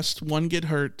be a bust, one get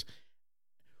hurt,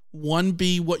 one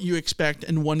be what you expect,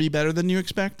 and one be better than you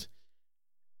expect.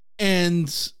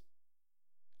 And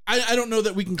I don't know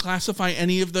that we can classify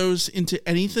any of those into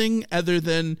anything other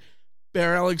than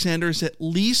Bear Alexander is at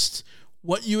least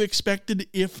what you expected,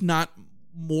 if not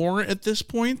more at this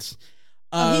point.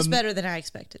 He's better than I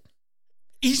expected.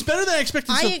 He's better than I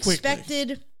expected so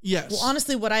quickly. Yes. Well,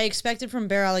 honestly, what I expected from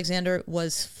Bear Alexander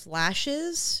was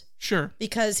flashes. Sure.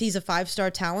 Because he's a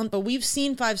 5-star talent, but we've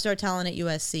seen 5-star talent at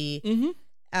USC. Mm-hmm.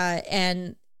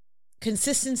 And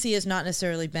consistency has not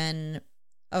necessarily been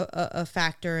a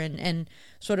factor, and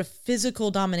sort of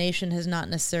physical domination has not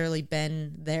necessarily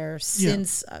been there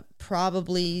since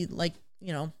probably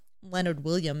Leonard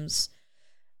Williams.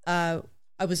 I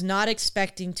was not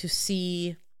expecting to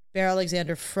see Bear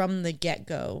Alexander from the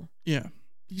get-go. Yeah.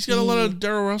 He's got a lot of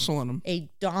Darrell Russell in him. A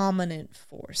dominant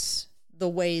force, the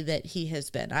way that he has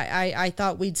been. I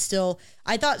thought we'd still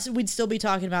be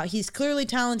talking about he's clearly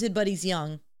talented, but he's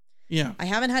young. Yeah. I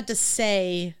haven't had to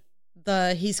say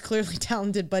he's clearly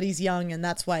talented, but he's young, and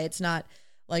that's why it's not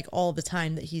like all the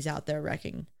time that he's out there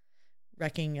wrecking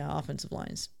offensive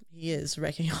lines. He is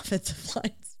wrecking offensive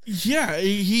lines. Yeah,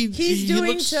 he's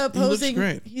doing to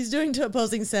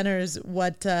opposing centers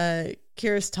what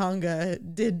Kyrus Tonga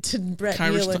did to Brett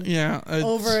Nealon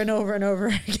over and over and over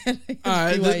again.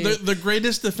 The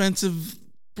greatest defensive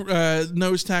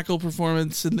nose tackle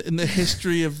performance in the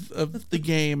history of the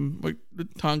game, what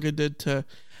Tonga did to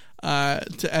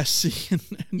SC and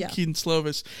Keaton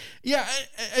Slovis. Yeah,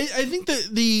 I think that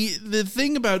the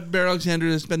thing about Bear Alexander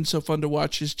that's been so fun to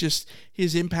watch is just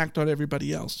his impact on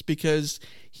everybody else, because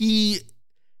he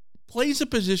plays a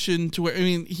position to where,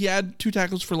 he had 2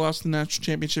 tackles for loss in the national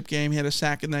championship game. He had a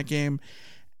sack in that game.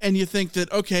 And you think that,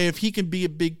 okay, if he can be a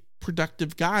big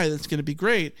productive guy, that's going to be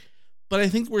great. But I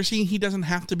think we're seeing he doesn't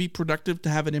have to be productive to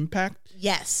have an impact.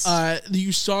 Yes.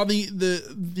 You saw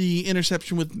the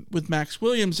interception with Max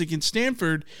Williams against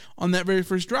Stanford on that very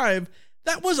first drive.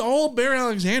 That was all Bear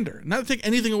Alexander. Not to take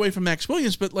anything away from Max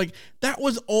Williams, but that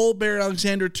was all Bear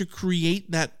Alexander to create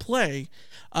that play.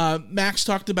 Max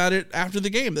talked about it after the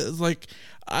game. It was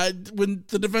when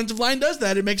the defensive line does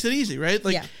that, it makes it easy, right?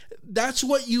 That's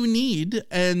what you need.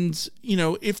 And,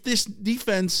 if this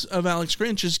defense of Alex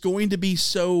Grinch is going to be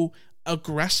so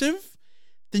aggressive,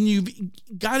 then you've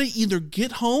got to either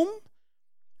get home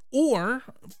or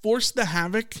force the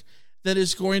havoc that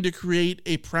is going to create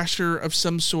a pressure of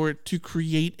some sort to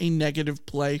create a negative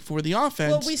play for the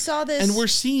offense. Well, we saw this. And we're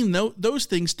seeing those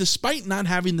things despite not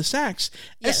having the sacks.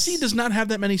 Yes. SC does not have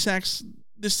that many sacks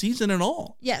this season at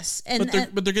all. Yes. But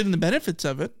they're getting the benefits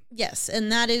of it. Yes.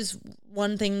 And that is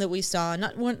one thing that we saw,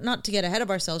 not to get ahead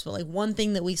of ourselves, but one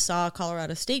thing that we saw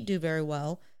Colorado State do very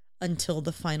well until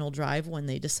the final drive when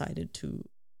they decided to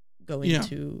go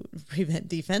into prevent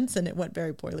defense, and it went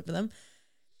very poorly for them,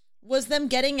 was them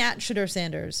getting at Shedeur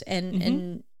Sanders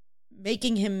and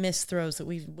making him miss throws that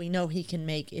we know he can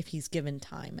make if he's given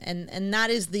time. And that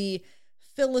is the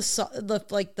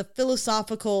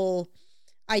philosophical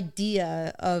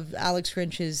idea of Alex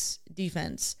Grinch's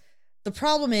defense. The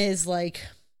problem is, like,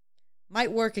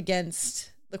 might work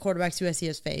against the quarterbacks USC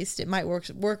has faced. It might work.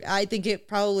 I think it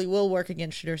probably will work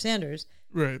against Shedeur Sanders.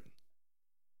 Right.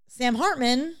 Sam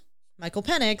Hartman, Michael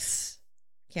Penix,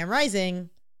 Cam Rising,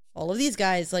 all of these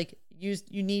guys, like,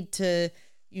 you need to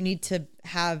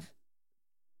have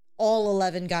all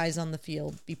 11 guys on the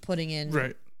field be putting in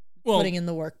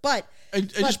the work. But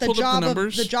just pulled up the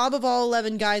numbers. The job of all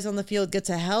 11 guys on the field gets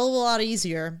a hell of a lot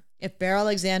easier if Bear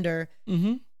Alexander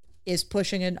is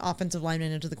pushing an offensive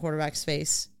lineman into the quarterback's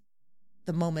face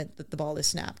the moment that the ball is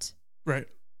snapped. Right.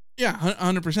 Yeah,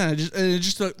 100%. I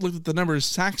just looked at the numbers.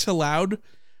 Sacks allowed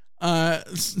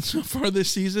so far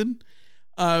this season.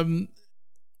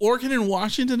 Oregon and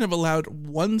Washington have allowed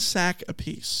 1 sack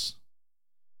apiece.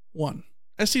 1.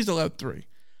 SC's allowed 3.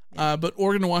 But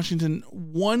Oregon and Washington,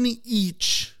 1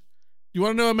 each. You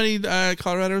want to know how many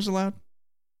Colorado's allowed?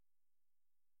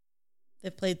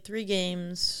 They've played 3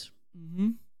 games.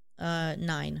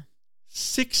 9.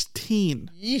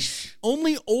 16. Yeesh.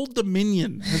 Only Old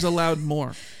Dominion has allowed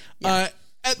more. At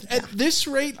this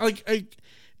rate, like, I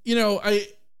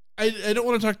don't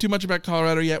want to talk too much about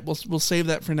Colorado yet. We'll save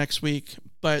that for next week.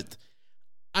 But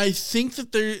I think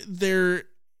that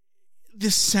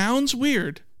this sounds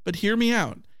weird, but hear me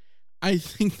out. I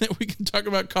think that we can talk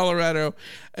about Colorado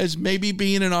as maybe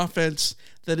being an offense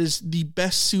that is the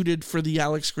best suited for the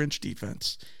Alex Grinch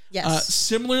defense. Yes.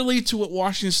 Similarly to what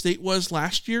Washington State was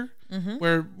last year,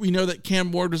 where we know that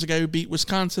Cam Ward was a guy who beat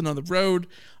Wisconsin on the road.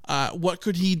 What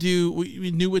could he do?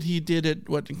 We knew what he did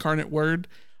at Incarnate Word,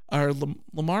 or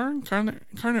Lamar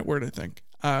Incarnate Word, I think.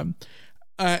 And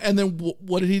then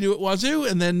what did he do at Wazoo?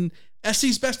 And then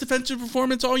SC's best defensive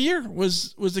performance all year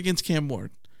was against Cam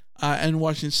Ward and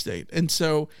Washington State. And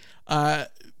so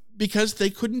because they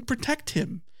couldn't protect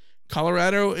him,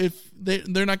 Colorado, if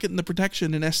they're not getting the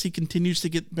protection and SC continues to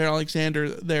get Bear Alexander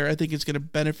there, I think it's going to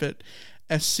benefit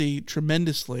SC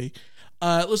tremendously.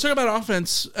 Let's talk about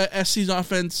offense. SC's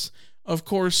offense, of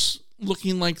course,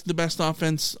 looking like the best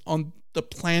offense on the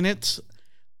planet.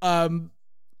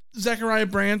 Zachariah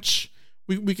Branch,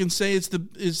 we can say is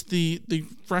the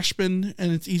freshman,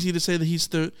 and it's easy to say that he's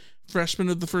the freshman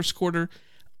of the first quarter.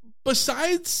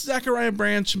 Besides Zachariah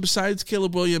Branch and besides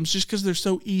Caleb Williams, just because they're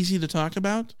so easy to talk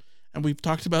about, and we've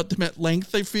talked about them at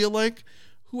length, I feel like,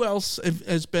 who else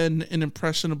has been an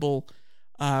impressionable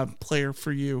player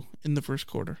for you in the first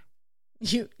quarter?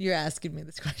 You're asking me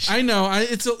this question. I know.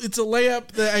 It's a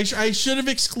layup that I should have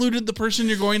excluded the person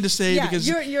you're going to say, because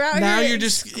you're out now here you're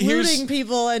just excluding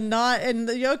people and not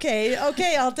okay.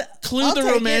 I'll the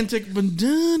romantic.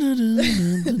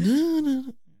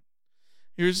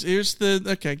 Here's the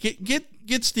okay.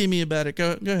 Get steamy about it.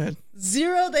 Go ahead.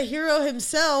 Zero, the hero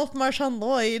himself, Marshawn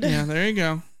Lloyd. Yeah, there you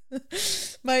go.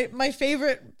 my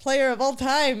favorite player of all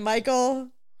time, Michael.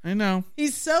 I know.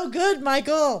 He's so good,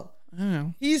 Michael. I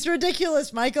know. He's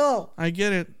ridiculous, Michael. I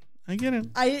get it.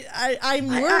 I'm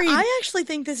worried. I actually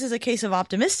think this is a case of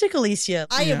optimistic, Alicia.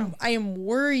 I am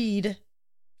worried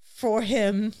for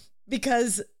him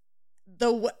because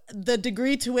the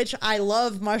degree to which I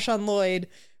love Marshawn Lloyd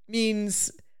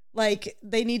means, like,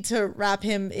 they need to wrap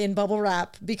him in bubble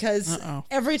wrap, because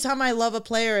every time I love a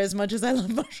player as much as I love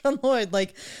Marshawn Lloyd,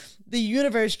 like, the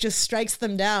universe just strikes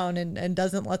them down and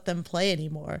doesn't let them play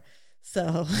anymore.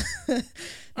 So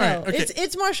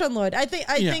it's Marshawn Lloyd. I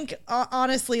think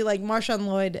honestly, like, Marshawn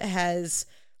Lloyd has,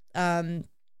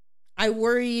 I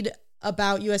worried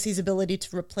about USC's ability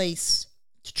to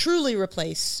truly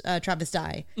replace Travis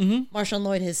Dye. Marshawn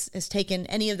Lloyd has taken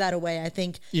any of that away. I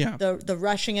think the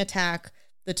rushing attack,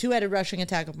 the two-headed rushing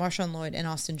attack of Marshawn Lloyd and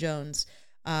Austin Jones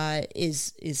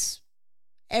is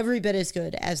every bit as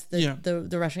good as the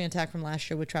rushing attack from last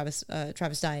year with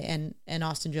Travis Dye and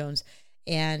Austin Jones.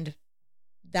 And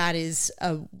that is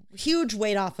a huge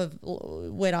weight off of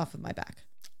my back.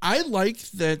 I like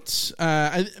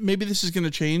that. Maybe this is going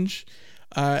to change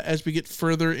as we get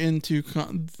further into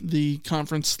the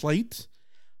conference slate,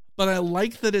 but I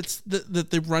like that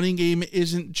that the running game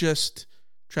isn't just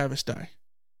Travis Dye.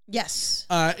 Yes.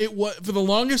 It was for the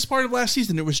longest part of last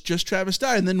season. It was just Travis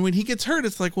Dye, and then when he gets hurt,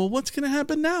 it's like, well, what's going to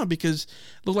happen now? Because it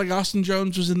looked like Austin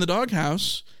Jones was in the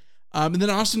doghouse. And then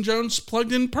Austin Jones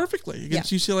plugged in perfectly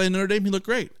against UCLA and Notre Dame. He looked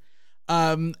great,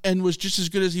 and was just as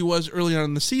good as he was early on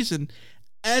in the season.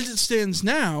 As it stands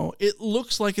now, it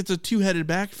looks like it's a two-headed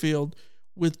backfield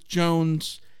with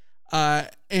Jones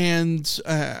and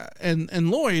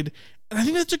Lloyd. And I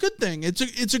think that's a good thing.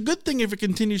 It's a good thing if it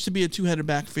continues to be a two-headed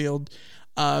backfield.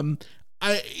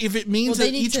 If it means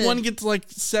that each one gets like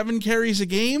 7 carries a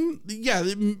game, yeah,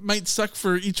 it might suck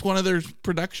for each one of their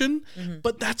production,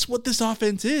 but that's what this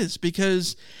offense is,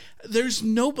 because there's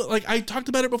like I talked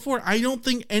about it before. I don't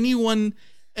think any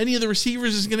of the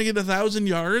receivers is going to get 1,000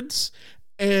 yards.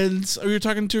 And we were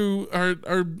talking to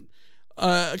our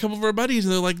a couple of our buddies,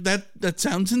 and they're like, that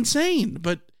sounds insane,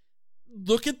 but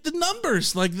look at the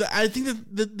numbers. Like I think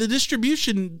that the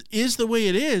distribution is the way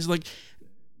it is. Like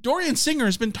Dorian Singer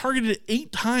has been targeted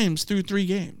 8 times through 3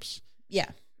 games. Yeah.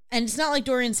 And it's not like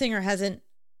Dorian Singer hasn't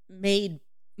made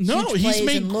he's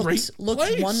made looks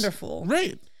plays. Wonderful.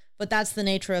 Right. But that's the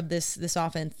nature of this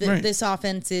offense. Right. This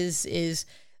offense is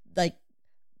like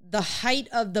the height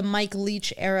of the Mike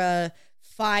Leach era,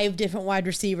 5 different wide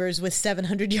receivers with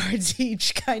 700 yards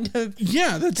each kind of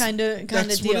that's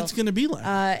deal. What it's going to be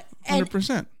like.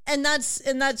 100%. And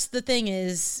that's the thing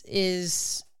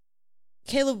is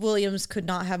Caleb Williams could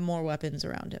not have more weapons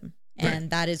around him. Right.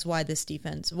 And that is why this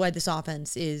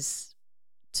offense is,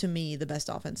 to me, the best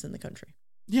offense in the country.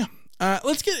 Yeah.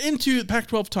 Let's get into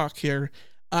Pac-12 talk here.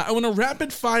 I want to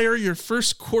rapid fire your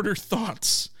first quarter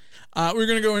thoughts. We're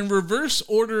going to go in reverse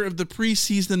order of the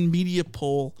preseason media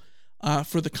poll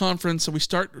for the conference. So we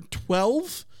start at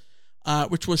 12,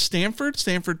 which was Stanford.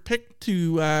 Stanford picked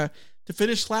to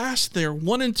finish last. They're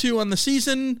 1-2 on the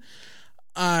season.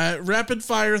 Rapid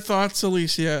fire thoughts,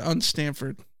 Alicia, on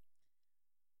Stanford.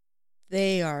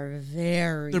 They are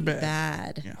very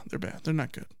bad. Yeah, they're bad. They're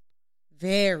not good.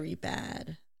 Very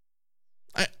bad.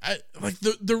 I like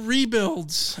the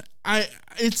rebuilds.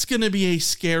 It's gonna be a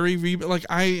scary rebuild. Like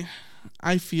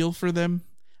I feel for them.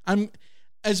 I'm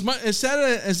as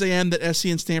sad as I am that SC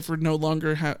and Stanford no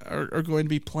longer are going to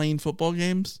be playing football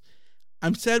games.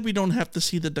 I'm sad we don't have to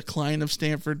see the decline of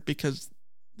Stanford, because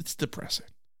it's depressing.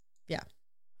 Yeah.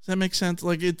 Does that make sense?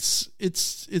 Like it's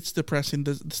depressing.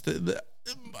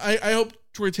 I hope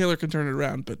Troy Taylor can turn it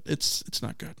around, but it's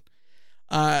not good.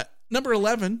 Number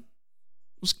 11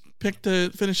 was picked to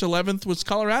finish 11th was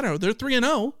Colorado. They're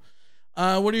 3-0.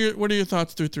 What are your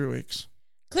thoughts through 3 weeks?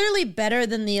 Clearly better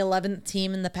than the 11th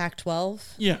team in the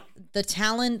Pac-12. Yeah. The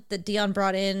talent that Dion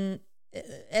brought in,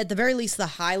 at the very least, the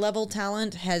high level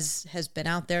talent has been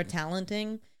out there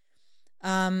talenting.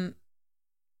 But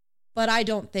I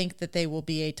don't think that they will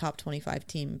be a top 25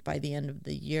 team by the end of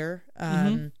the year.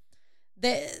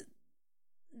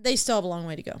 They still have a long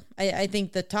way to go. I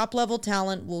think the top level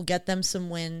talent will get them some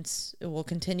wins. It will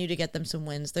continue to get them some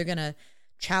wins. They're going to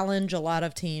challenge a lot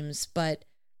of teams, but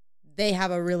they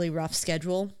have a really rough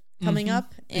schedule coming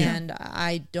up, and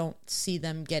I don't see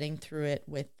them getting through it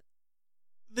with.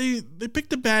 They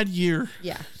picked a bad year.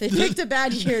 Yeah, they picked a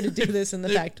bad year to do this in the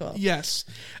Pac-12. Yes,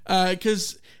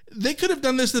 because they could have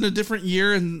done this in a different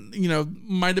year, and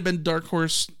might have been dark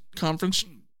horse conference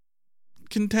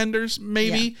contenders,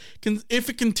 maybe, if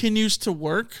it continues to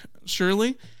work,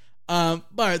 surely.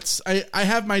 But I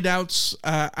have my doubts.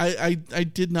 I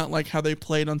did not like how they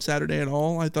played on Saturday at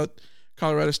all. I thought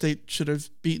Colorado State should have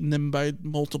beaten them by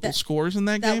multiple scores in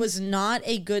that game. That was not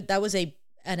a good. That was an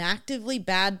actively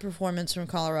bad performance from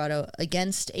Colorado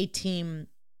against a team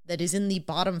that is in the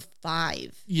bottom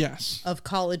 5 of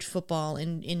college football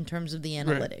in terms of the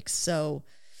analytics. Right. So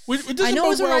I know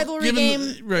it's a rivalry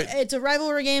game. Right. It's a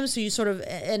rivalry game, so you sort of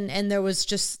and there was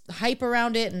just hype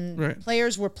around it, and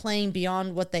players were playing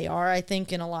beyond what they are, I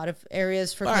think, in a lot of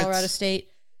areas for Colorado State.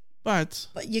 But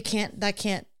you can't. That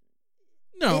can't.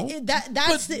 No.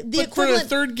 That's the equivalent for a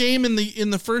third game in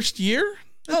the first year.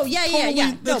 Oh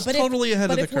yeah. That's totally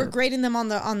ahead of the curve. But if we're grading them on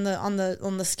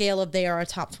the scale of they are a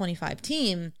top 25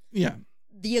 team,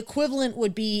 the equivalent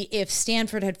would be if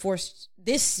Stanford had forced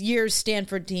this year's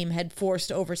Stanford team had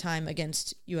forced overtime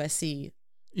against USC.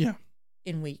 Yeah.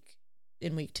 In week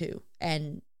 2,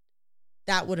 and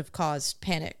that would have caused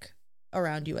panic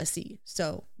around USC.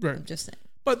 So I'm just saying.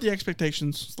 But the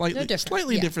expectations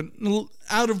slightly different,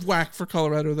 out of whack for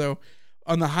Colorado though.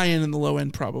 On the high end and the low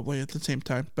end, probably at the same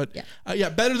time. But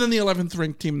better than the 11th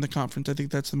ranked team in the conference. I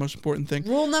think that's the most important thing.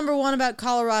 Rule number 1 about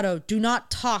Colorado: do not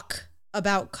talk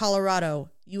about Colorado.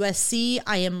 USC,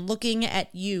 I am looking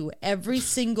at you. Every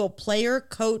single player,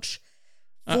 coach,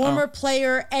 former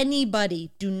player,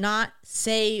 anybody, do not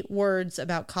say words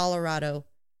about Colorado,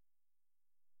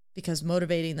 because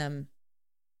motivating them,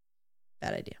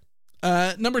 bad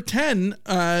idea. Number 10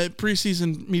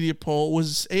 preseason media poll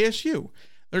was ASU.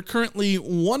 They're currently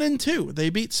 1-2. They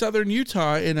beat Southern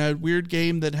Utah in a weird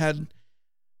game that had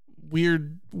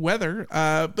weird weather,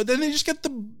 but then they just got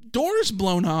the doors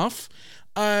blown off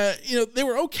They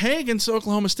were okay against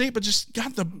Oklahoma State, but just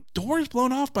got the doors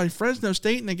blown off by Fresno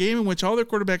State in a game in which all their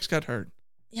quarterbacks got hurt.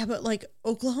 Yeah, but like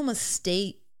Oklahoma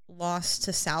State lost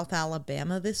to South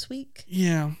Alabama this week.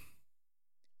 Yeah.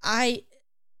 I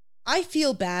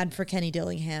feel bad for Kenny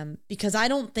Dillingham because I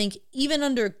don't think even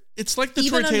under... It's like the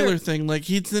Troy Taylor thing. Like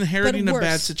he's inheriting a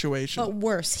bad situation. But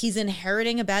worse, he's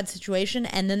inheriting a bad situation,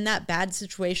 and then that bad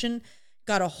situation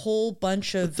got a whole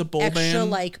bunch of extra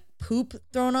like poop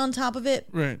thrown on top of it.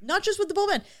 Right. Not just with the bowl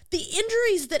ban. The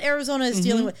injuries that Arizona is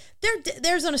dealing with.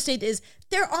 Arizona State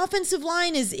their offensive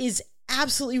line is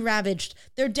absolutely ravaged.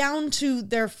 They're down to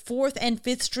their 4th and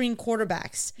 5th string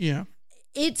quarterbacks. Yeah.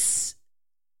 It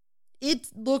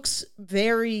looks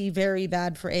very, very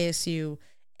bad for ASU,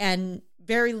 and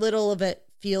very little of it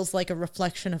feels like a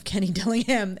reflection of Kenny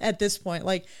Dillingham at this point.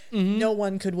 Like, no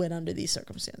one could win under these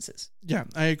circumstances. Yeah,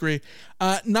 I agree.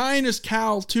 9 is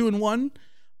Cal, 2-1.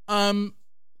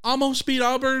 Almost beat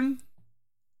Auburn.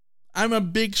 I'm a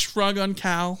big shrug on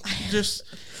Cal. Just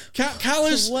Cal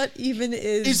is... What even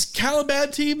is... Is Cal a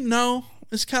bad team? No.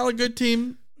 Is Cal a good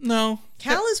team? No.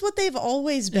 Cal is what they've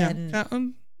always been. Yeah,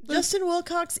 Justin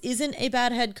Wilcox isn't a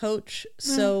bad head coach,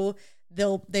 so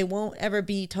they won't ever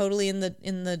be totally in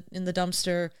the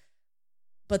dumpster,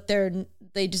 but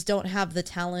they just don't have the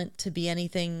talent to be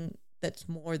anything that's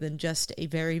more than just a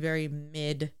very, very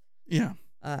mid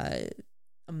a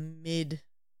mid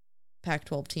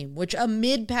Pac-12 team, which a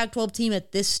mid Pac-12 team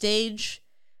at this stage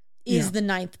is the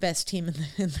 9th best team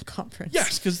in the conference.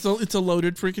 Yes, because it's a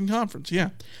loaded freaking conference. Yeah.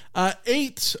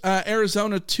 8,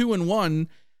 Arizona 2-1.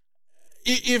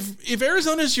 If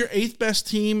Arizona is your 8th best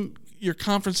team, your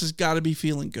conference has got to be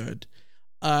feeling good.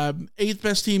 8th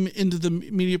best team into the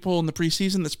media poll in the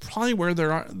preseason. That's probably where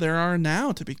there are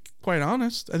now, to be quite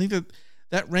honest. I think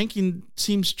that ranking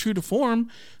seems true to form.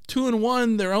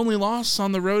 2-1, their only loss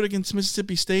on the road against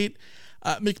Mississippi State.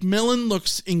 McMillan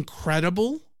looks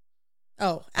incredible.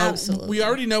 Oh, absolutely. We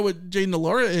already know what Jayden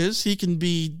Delora is. He can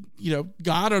be,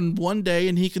 God on one day,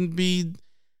 and he can be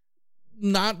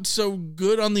not so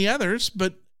good on the others,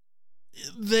 but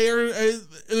they're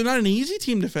not an easy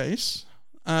team to face.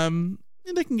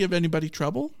 They can give anybody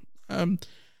trouble. Want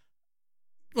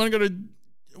to go to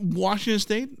Washington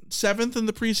State, 7th in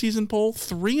the preseason poll,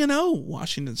 3-0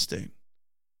 Washington State.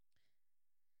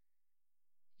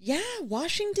 Yeah,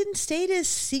 Washington State is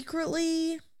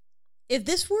secretly... If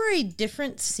this were a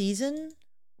different season,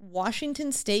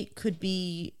 Washington State could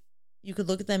be... You could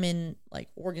look at them in like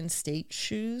Oregon State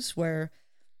shoes, where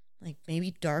like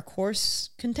maybe dark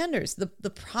horse contenders. The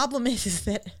problem is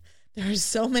that there are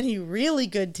so many really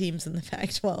good teams in the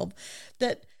Pac-12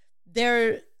 that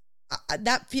the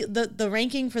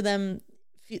ranking for them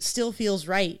still feels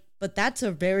right. But that's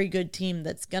a very good team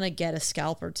that's gonna get a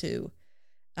scalp or two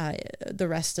the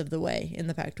rest of the way in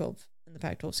the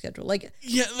Pac-12 schedule. Like,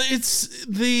 yeah, it's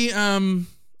the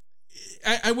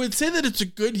I would say that it's a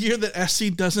good year that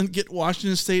SC doesn't get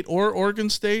Washington State or Oregon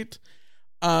State,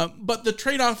 but the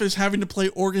trade-off is having to play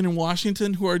Oregon and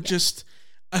Washington, who are just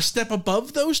a step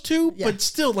above those two, but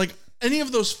still, like any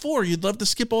of those 4, you'd love to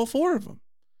skip all 4 of them.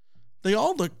 They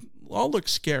all look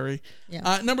scary.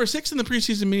 Yeah. Number 6 in the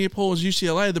preseason media poll is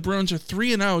UCLA. The Bruins are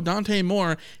 3-0. Dante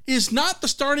Moore is not the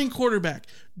starting quarterback.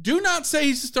 Do not say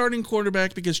he's the starting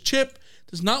quarterback, because Chip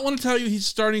does not want to tell you he's the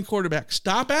starting quarterback.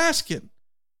 Stop asking.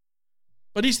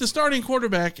 But he's the starting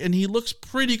quarterback, and he looks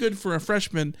pretty good for a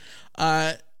freshman.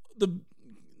 The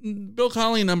Bill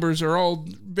Connelly numbers are all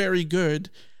very good.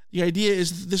 The idea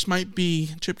is this might be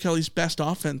Chip Kelly's best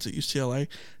offense at UCLA.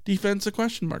 Defense, a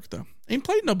question mark, though. Ain't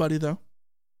played nobody, though.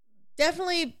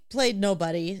 Definitely played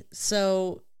nobody,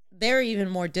 so they're even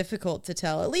more difficult to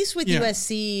tell. At least with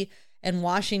USC and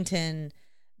Washington,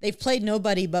 they've played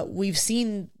nobody, but we've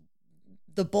seen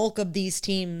the bulk of these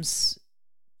teams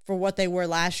for what they were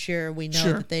last year. We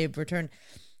know that they've returned.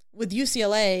 With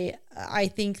UCLA, I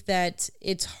think that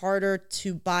it's harder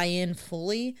to buy in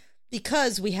fully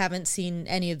because we haven't seen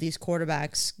any of these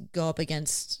quarterbacks go up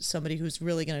against somebody who's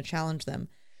really going to challenge them.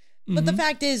 But the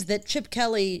fact is that Chip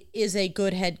Kelly is a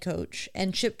good head coach,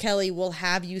 and Chip Kelly will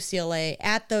have UCLA,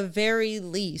 at the very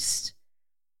least,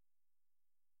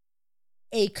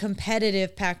 a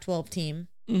competitive Pac-12 team.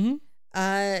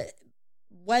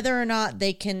 Whether or not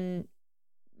they can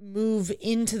move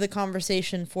into the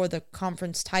conversation for the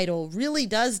conference title really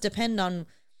does depend on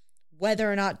whether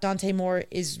or not Dante Moore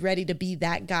is ready to be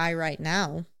that guy right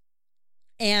now.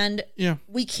 And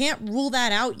we can't rule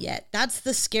that out yet. That's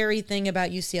the scary thing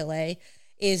about UCLA,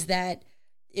 is that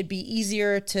it'd be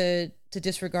easier to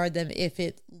disregard them if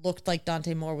it looked like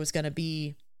Dante Moore was going to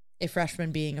be a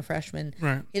freshman being a freshman.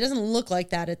 Right. It doesn't look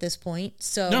like that at this point.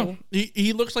 So no,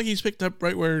 he looks like he's picked up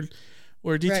right where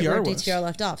where DTR right, where was. DTR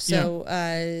left off. So,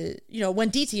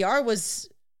 when DTR was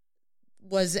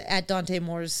at Dante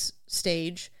Moore's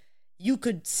stage, you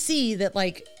could see that,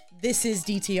 like, this is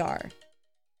DTR.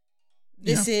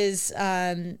 This is,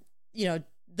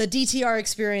 the DTR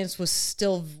experience was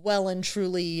still well and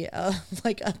truly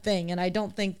like a thing. And I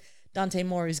don't think Dante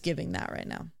Moore is giving that right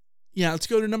now. Yeah, let's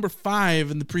go to number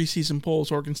 5 in the preseason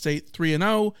polls. Oregon State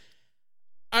 3-0.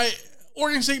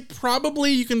 Oregon State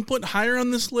probably you can put higher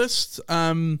on this list.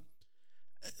 They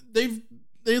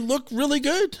look really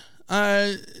good.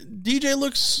 DJ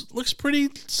looks pretty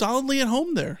solidly at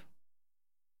home there.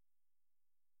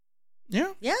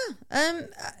 Yeah. Yeah. I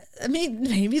mean,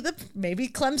 maybe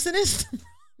Clemson is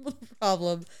the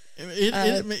problem.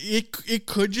 It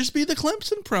could just be the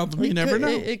Clemson problem. You never know.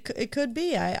 It could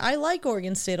be. I like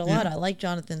Oregon State a lot. I like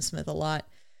Jonathan Smith a lot.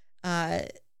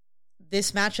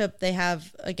 This matchup they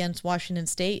have against Washington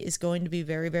State is going to be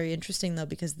very, very interesting, though,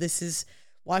 because this is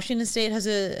Washington State has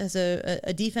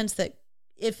a defense that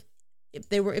if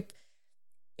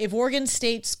Oregon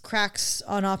State's cracks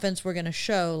on offense were going to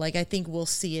show, like, I think we'll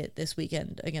see it this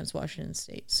weekend against Washington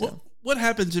State. So what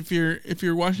happens if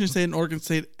you're Washington State and Oregon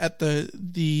State at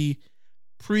the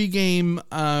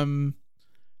pregame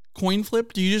coin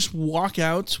flip? Do you just walk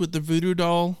out with the voodoo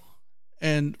doll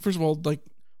and first of all, like,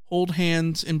 hold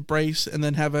hands, embrace, and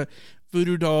then have a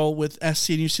voodoo doll with SC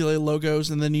and UCLA logos,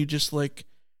 and then you just, like,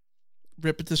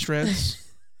 rip it to shreds?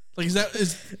 Like,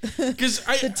 because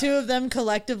the two of them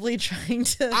collectively trying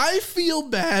to. I feel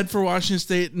bad for Washington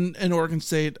State and Oregon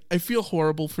State. I feel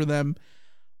horrible for them.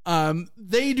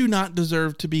 They do not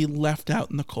deserve to be left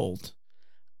out in the cold.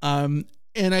 And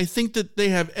I think that they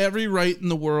have every right in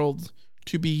the world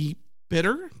to be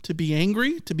bitter, to be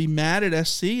angry, to be mad at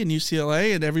SC and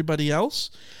UCLA and everybody else,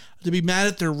 to be mad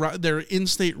at their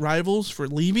in-state rivals for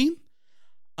leaving.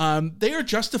 They are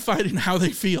justified in how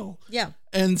they feel. Yeah.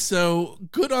 And so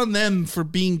good on them for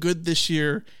being good this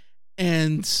year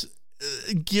and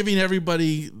giving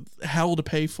everybody hell to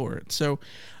pay for it. So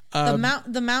the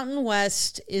Mountain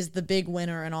West is the big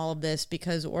winner in all of this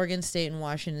because Oregon State and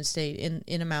Washington State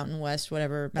in a Mountain West,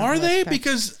 whatever. Are they?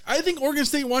 Because I think Oregon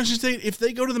State and Washington State, if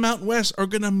they go to the Mountain West, are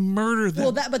going to murder them.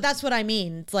 Well, but that's what I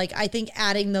mean. It's like, I think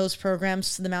adding those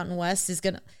programs to the Mountain West is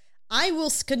going to... I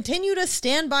will continue to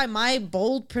stand by my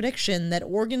bold prediction that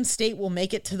Oregon State will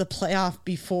make it to the playoff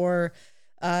before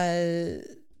like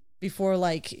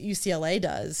UCLA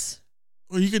does.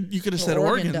 Well, you could have said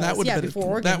Oregon. That would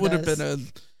have been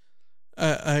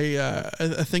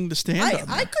a thing to stand on.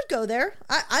 I could go there.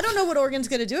 I don't know what Oregon's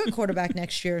going to do at quarterback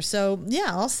next year. So yeah,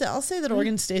 I'll say that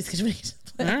Oregon State's going to make it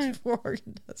to the playoff before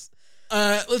Oregon does.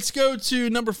 Let's go to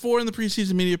number 4 in the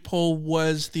preseason media poll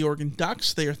was the Oregon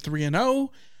Ducks. They are 3-0.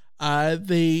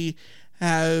 They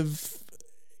have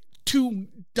 2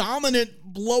 dominant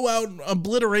blowout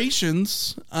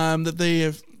obliterations that they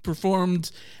have performed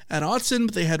at Autzen,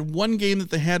 but they had 1 game that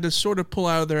they had to sort of pull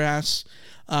out of their ass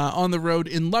on the road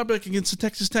in Lubbock against the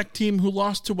Texas Tech team who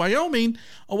lost to Wyoming,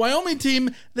 a Wyoming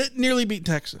team that nearly beat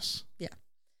Texas. Yeah.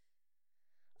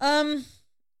 Are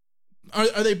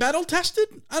they battle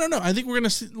tested? I don't know. I think we're going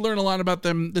to learn a lot about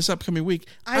them this upcoming week.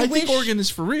 I think Oregon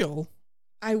is for real.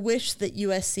 I wish that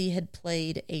USC had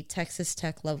played a Texas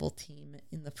Tech level team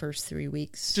in the first 3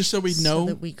 weeks. Just so we know. So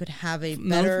that we could have a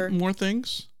better... more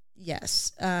things?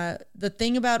 Yes. The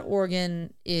thing about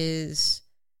Oregon is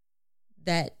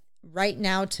that right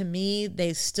now, to me,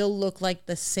 they still look like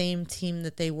the same team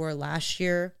that they were last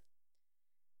year.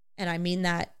 And I mean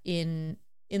that in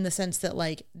the sense that,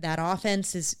 like, that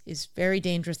offense is very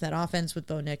dangerous. That offense with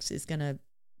Bo Nix is going to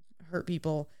hurt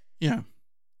people. Yeah.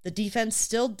 The defense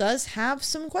still does have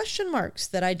some question marks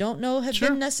that I don't know have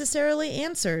been necessarily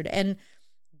answered. And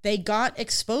they got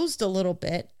exposed a little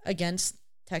bit against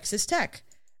Texas Tech.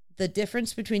 The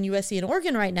difference between USC and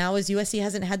Oregon right now is USC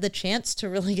hasn't had the chance to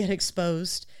really get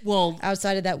exposed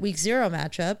outside of that week 0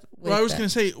 matchup. Well, I was going to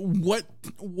say,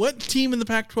 what team in the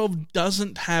Pac-12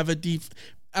 doesn't have a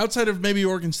outside of maybe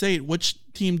Oregon State,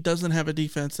 which team doesn't have a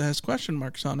defense that has question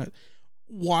marks on it?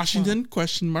 Washington,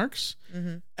 question marks.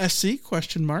 Mm-hmm. SC,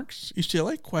 question marks.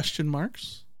 UCLA, question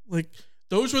marks. Like,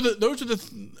 those were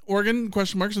the Oregon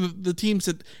question marks are the teams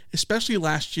that, especially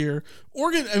last year,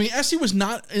 Oregon. I mean, SC was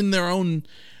not in their own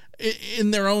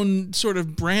sort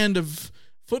of brand of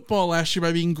football last year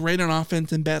by being great on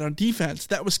offense and bad on defense.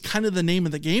 That was kind of the name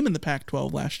of the game in the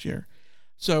Pac-12 last year.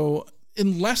 So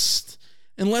unless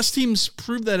teams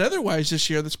prove that otherwise this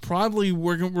year, that's probably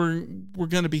we're going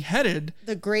to be headed.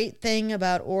 The great thing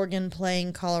about Oregon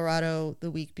playing Colorado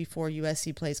the week before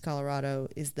USC plays Colorado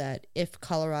is that if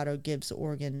Colorado gives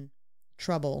Oregon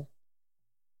trouble,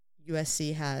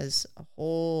 USC has a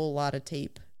whole lot of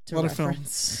tape to a lot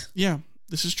reference. Of film. Yeah,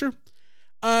 this is true.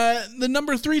 The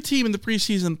number 3 team in the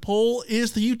preseason poll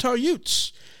is the Utah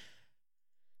Utes.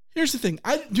 Here's the thing.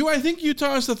 Do I think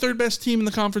Utah is the 3rd best team in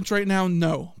the conference right now?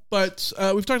 No. But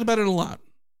we've talked about it a lot.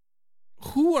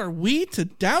 Who are we to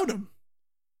doubt them?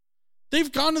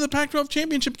 They've gone to the Pac-12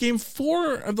 championship game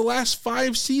 4 of the last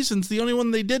 5 seasons. The only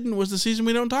one they didn't was the season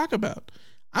we don't talk about.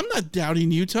 I'm not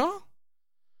doubting Utah.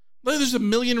 There's a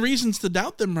million reasons to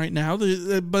doubt them right now,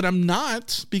 but I'm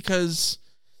not, because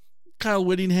Kyle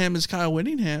Whittingham is Kyle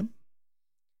Whittingham.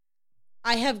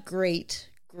 I have great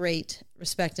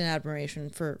respect and admiration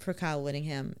for Kyle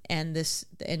Whittingham and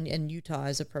Utah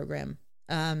as a program.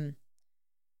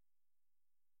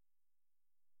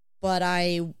 But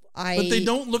they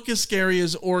don't look as scary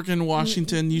as Oregon,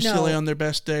 Washington, UCLA on their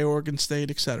best day, Oregon State,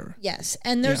 etc. Yes,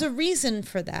 and there's a reason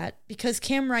for that, because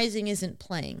Cam Rising isn't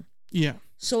playing. Yeah.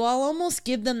 So I'll almost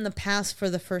give them the pass for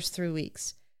the first 3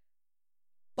 weeks.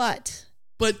 But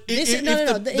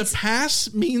the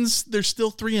pass means they're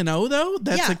still 3-0 though.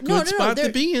 That's a good spot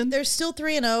to be in. They're still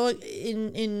 3-0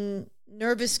 in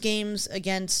nervous games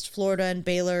against Florida and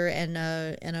Baylor and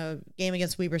a game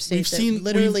against Weber State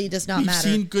does not matter.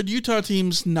 We've seen good Utah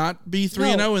teams not be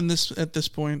 3-0 at this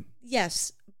point.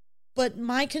 Yes, but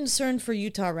my concern for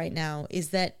Utah right now is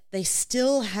that they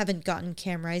still haven't gotten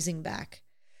Cam Rising back,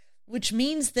 which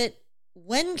means that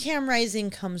when Cam Rising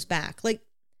comes back, like,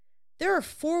 there are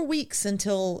 4 weeks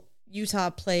until Utah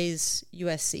plays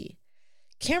USC.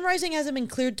 Cam Rising hasn't been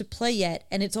cleared to play yet,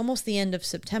 and it's almost the end of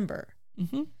September.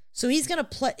 Mm-hmm. So he's going to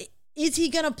play. Is he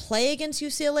going to play against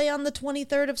UCLA on the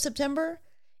 23rd of September?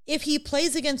 If he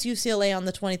plays against UCLA on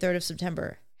the 23rd of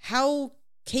September, how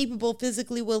capable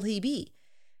physically will he be?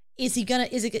 Is it going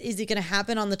to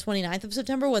happen on the 29th of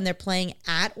September when they're playing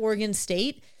at Oregon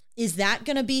State? Is that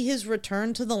going to be his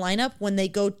return to the lineup when they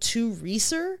go to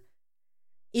Reser?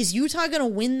 Is Utah going to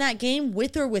win that game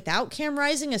with or without Cam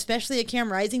Rising, especially a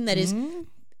Cam Rising that is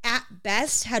at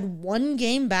best had 1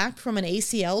 game back from an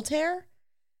ACL tear?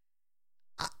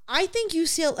 I think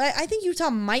Utah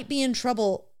might be in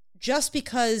trouble just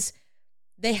because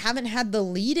they haven't had the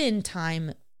lead-in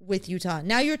time with Utah.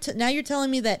 Now you're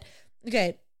telling me that,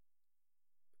 okay,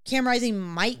 Cam Rising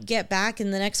might get back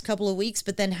in the next couple of weeks,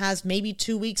 but then has maybe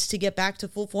 2 weeks to get back to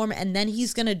full form, and then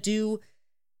he's going to do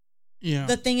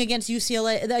the thing against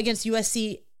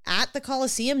USC at the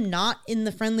Coliseum, not in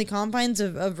the friendly confines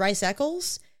of Rice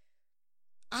Eccles.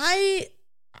 I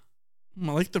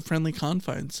like the friendly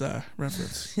confines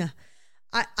reference. Yeah.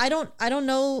 I don't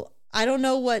know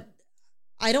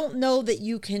that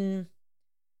you can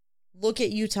look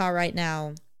at Utah right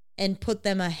now and put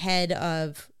them ahead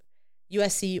of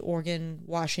USC, Oregon,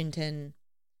 Washington.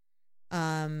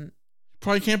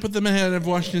 Probably can't put them ahead of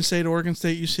Washington State, Oregon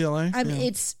State, UCLA. I mean,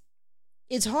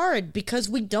 it's hard because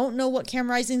we don't know what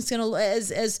Cam Rising's going to,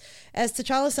 as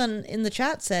T'Challa-san in the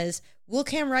chat says, will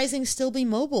Cam Rising still be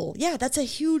mobile? Yeah, that's a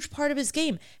huge part of his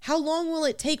game. How long will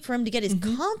it take for him to get his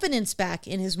confidence back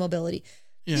in his mobility?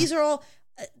 Yeah. These are all...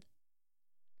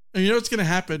 And you know what's going to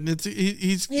happen?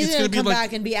 He's going to come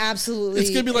back and be absolutely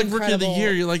It's going to be like incredible. Rookie of the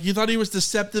year. You're like, you thought he was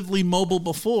deceptively mobile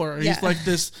before. Yeah. He's like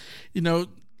this,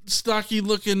 stocky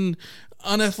looking,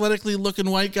 unathletically looking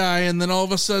white guy, and then all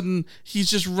of a sudden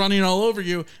he's just running all over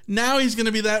you. Now he's going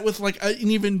to be that with like an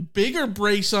even bigger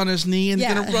brace on his knee and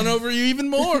going to run over you even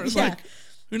more. It's like,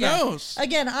 who knows?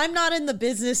 Again, I'm not in the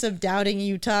business of doubting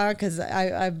Utah because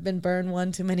I've been burned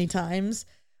one too many times,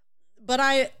 but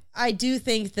I do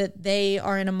think that they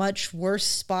are in a much worse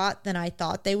spot than I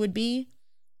thought they would be,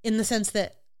 in the sense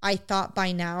that I thought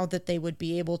by now that they would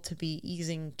be able to be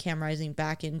easing Cam Rising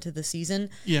back into the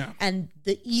season. Yeah. And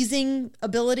the easing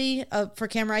ability for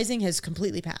Cam Rising has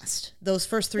completely passed. Those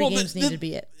first 3 games need to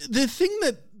be it. The thing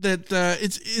that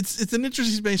it's an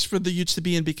interesting space for the Utes to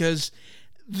be in, because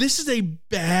this is a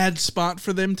bad spot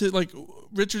for them to, like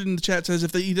Richard in the chat says,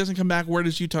 if he doesn't come back, where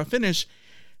does Utah finish?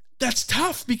 That's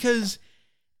tough because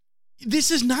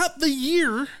this is not the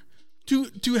year to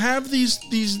have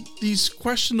these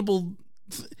questionable.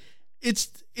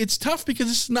 It's tough because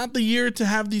it's not the year to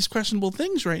have these questionable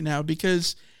things right now,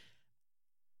 because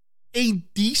a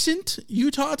decent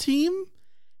Utah team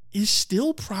is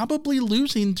still probably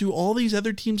losing to all these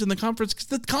other teams in the conference because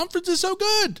the conference is so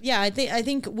good. Yeah, I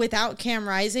think without Cam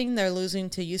Rising, they're losing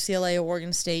to UCLA,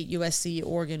 Oregon State, USC,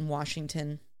 Oregon,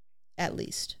 Washington, at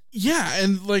least. Yeah,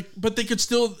 and but they could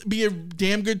still be a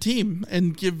damn good team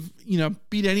and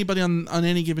beat anybody on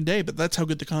any given day, but that's how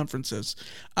good the conference is.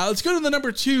 Let's go to the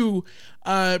number 2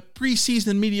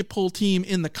 preseason media poll team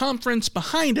in the conference.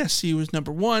 Behind SC was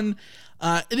number 1.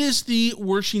 It is the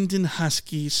Washington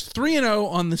Huskies,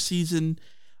 3-0 on the season.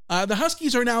 The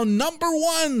Huskies are now number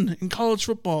 1 in college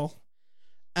football,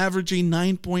 averaging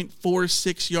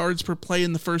 9.46 yards per play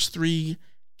in the first 3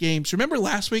 games. Remember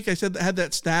last week I said I had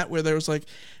that stat where there was like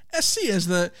SC has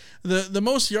the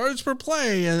most yards per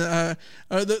play, the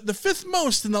 5th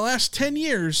most in the last 10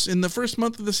 years in the first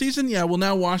month of the season. Yeah, well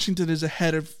now Washington is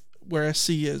ahead of where SC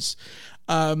is.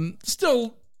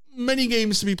 Still many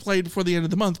games to be played before the end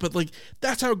of the month, but like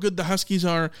that's how good the Huskies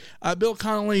are. Bill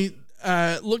Connolly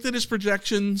looked at his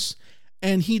projections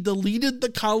and he deleted the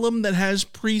column that has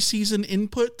preseason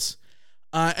input.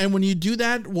 And when you do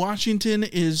that, Washington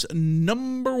is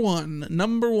number one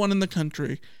in the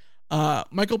country.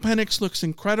 Michael Penix looks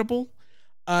incredible.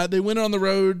 They went on the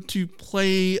road to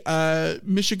play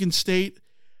Michigan State,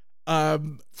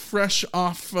 fresh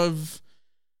off of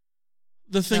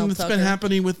the thing that's been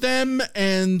happening with them,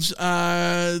 and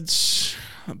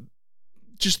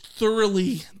just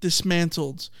thoroughly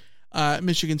dismantled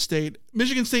Michigan State.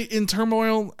 Michigan State in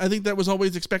turmoil. I think that was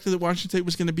always expected that Washington State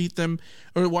was going to beat them,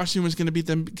 or Washington was going to beat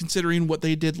them, considering what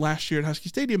they did last year at Husky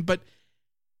Stadium. But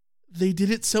they did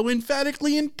it so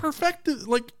emphatically and perfectly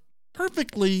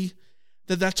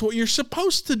that that's what you're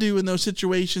supposed to do in those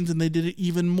situations, and they did it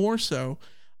even more so,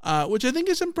 which I think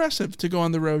is impressive to go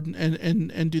on the road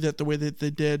and do that the way that they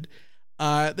did.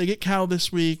 They get Cal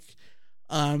this week.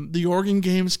 The Oregon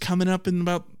game's coming up in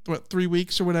about 3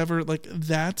 weeks or whatever. Like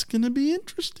that's gonna be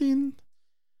interesting.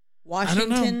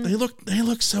 Washington, I don't know. They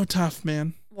look so tough,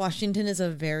 man. Washington is a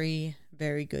very,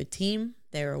 very good team.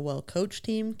 They're a well-coached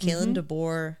team. Kalen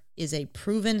DeBoer is a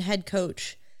proven head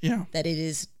coach. Yeah. That it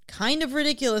is kind of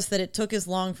ridiculous that it took as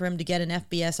long for him to get an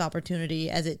FBS opportunity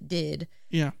as it did.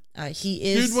 Yeah.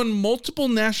 Dude won multiple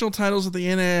national titles at the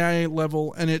NAIA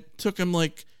level, and it took him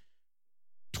like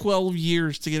 12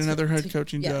 years to get another head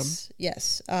coaching job.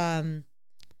 Yes.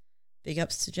 Big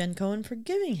ups to Jen Cohen for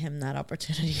giving him that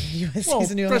opportunity.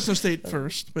 Fresno State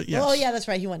first, but yes. Oh, yeah, that's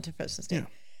right. He went to Fresno State.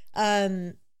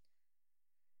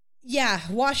 Yeah.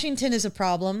 Washington is a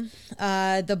problem.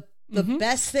 The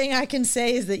best thing I can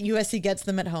say is that USC gets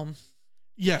them at home.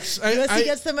 Yes. USC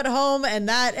gets them at home, and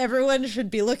that everyone should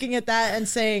be looking at that and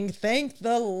saying, thank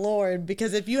the Lord.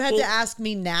 Because if you had to ask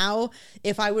me now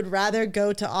if I would rather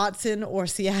go to Autzen or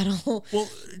Seattle,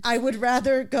 I would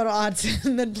rather go to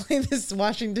Autzen than play this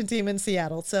Washington team in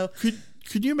Seattle. So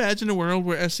could you imagine a world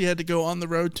where SC had to go on the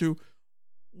road to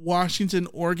Washington,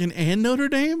 Oregon, and Notre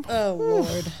Dame? Oh,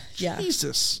 Lord. Yeah.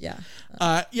 Jesus. Yeah.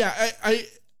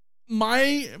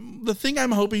 The thing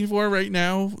I'm hoping for right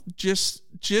now, just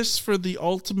for the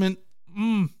ultimate,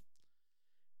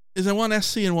 is I want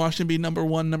SC and Washington be number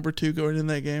 1, number 2 going in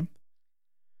that game.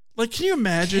 Like, can you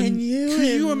imagine? Can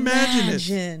you imagine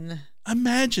it?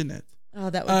 Imagine it. Oh,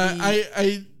 that would be...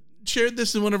 I shared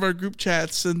this in one of our group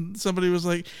chats, and somebody was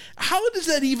like, how does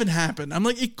that even happen? I'm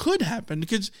like, it could happen,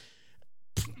 because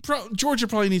Georgia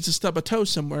probably needs to stub a toe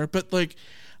somewhere, but like,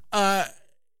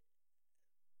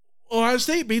 Ohio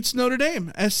State beats Notre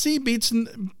Dame. SC beats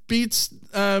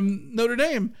Notre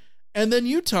Dame, and then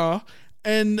Utah,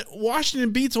 and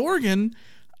Washington beats Oregon.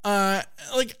 I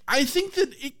think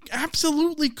that it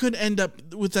absolutely could end up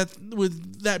with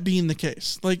that being the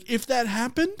case. Like if that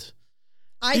happened,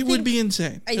 it would be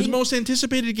insane. It's the most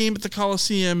anticipated game at the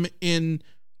Coliseum in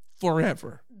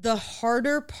forever. The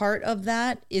harder part of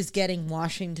that is getting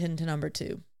Washington to number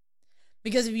 2,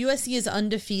 because if USC is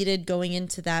undefeated going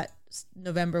into that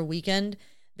November weekend,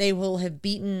 they will have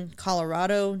beaten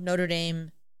Colorado, Notre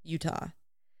Dame, Utah.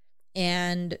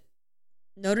 And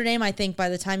Notre Dame, I think by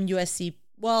the time USC,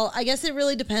 well, I guess it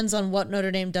really depends on what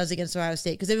Notre Dame does against Ohio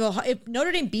State. Because if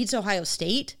Notre Dame beats Ohio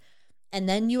State and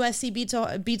then USC beats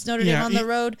Notre Dame on the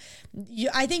road,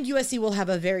 I think USC will have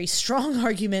a very strong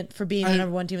argument for being the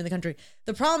number 1 team in the country.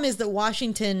 The problem is that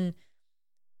Washington,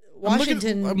 I'm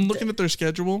looking at their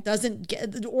schedule. Doesn't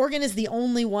get, Oregon is the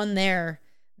only one there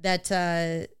that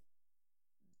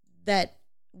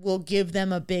will give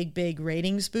them a big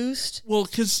ratings boost. Well,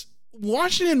 because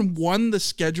Washington won the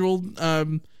schedule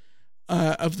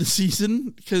of the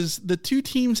season, because the 2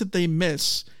 teams that they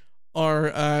miss are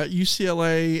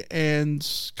UCLA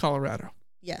and Colorado.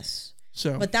 Yes.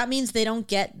 So, but that means they don't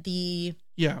get the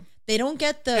They don't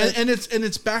get the and it's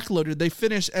backloaded. They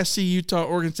finish SC, Utah,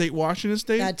 Oregon State, Washington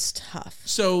State. That's tough.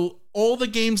 So all the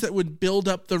games that would build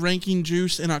up the ranking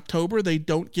juice in October, they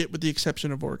don't get, with the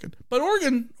exception of Oregon. But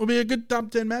Oregon will be a good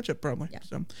top 10 matchup probably. Yeah.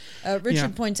 So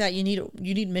Richard points out you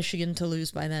need Michigan to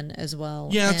lose by then as well.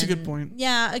 Yeah, that's a good point.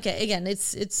 Yeah. Okay. Again,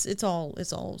 it's all.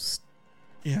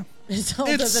 Yeah. It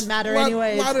doesn't matter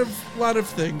anyway. Lot of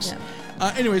things.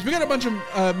 Yeah. Anyways, we got a bunch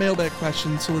of mailbag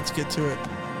questions, so let's get to it.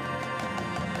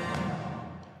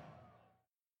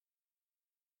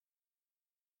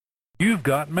 You've You've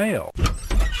got mail.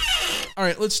 All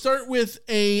right, let's start with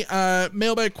a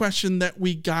mailbag question that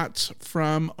we got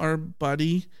from our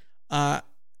buddy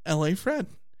LA Fred.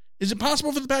 Is it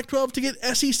possible for the Pac-12 to get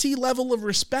SEC level of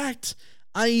respect,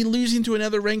 i.e. losing to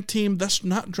another ranked team, thus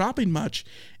not dropping much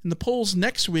in the polls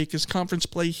next week as conference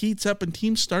play heats up and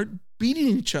teams start beating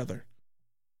each other?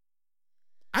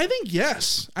 I think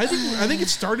yes. I think it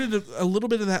started a little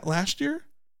bit of that last year,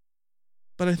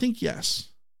 but I think yes.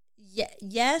 Yeah,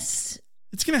 yes.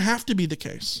 It's going to have to be the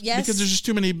case. Yes. Because there's just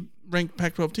too many ranked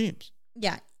Pac-12 teams.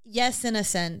 Yeah. Yes, in a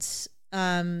sense.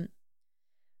 The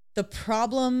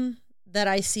problem that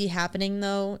I see happening,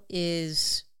 though,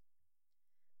 is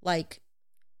like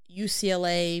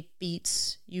UCLA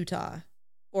beats Utah.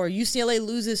 Or UCLA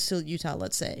loses to Utah,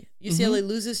 let's say. UCLA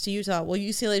loses to Utah. Well,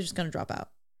 UCLA is just going to drop out.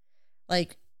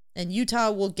 Like, and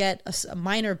Utah will get a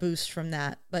minor boost from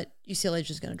that, but UCLA is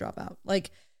just going to drop out.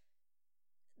 Like,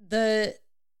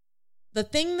 the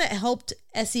thing that helped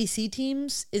SEC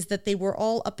teams is that they were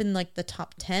all up in like the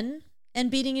top 10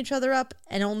 and beating each other up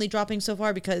and only dropping so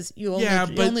far because you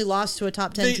only lost to a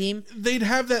top 10 team. They'd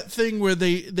have that thing where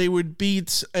they would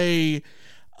beat a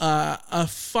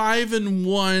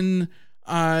 5-1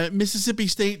 Mississippi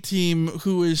State team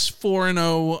who is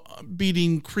 4-0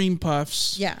 beating Cream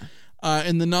Puffs. Yeah.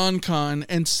 In the non-con,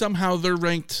 and somehow they're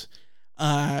ranked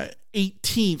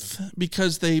 18th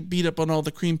because they beat up on all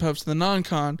the Cream Puffs in the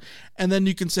non-con. And then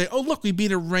you can say, oh, look, we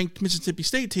beat a ranked Mississippi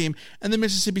State team. And then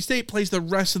Mississippi State plays the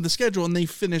rest of the schedule and they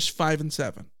finish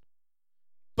 5-7.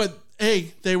 But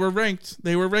hey, they were ranked.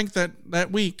 They were ranked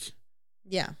that week.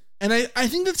 Yeah. And I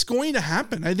think that's going to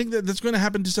happen. I think that's going to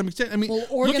happen to some extent. I mean,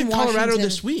 Oregon, look at Colorado Washington,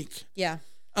 this week. Yeah.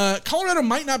 Colorado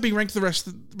might not be ranked the rest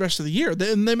of the year.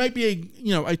 And they might be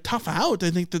a tough out.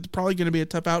 I think that's probably going to be a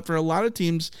tough out for a lot of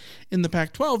teams in the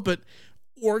Pac-12. But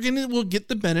Oregon will get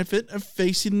the benefit of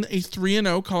facing a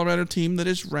 3-0 Colorado team that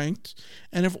is ranked.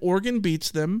 And if Oregon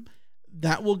beats them,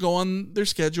 that will go on their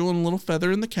schedule and a little feather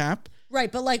in the cap.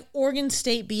 Right, but like Oregon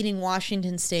State beating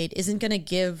Washington State isn't going to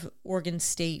give Oregon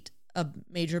State a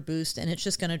major boost, and it's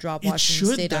just going to drop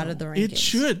Washington State out of the rankings. It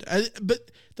should.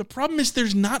 But the problem is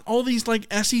there's not all these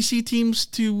like SEC teams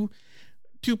to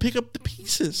pick up the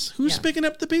pieces. Who's picking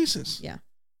up the pieces? Yeah.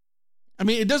 I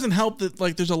mean, it doesn't help that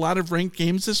like there's a lot of ranked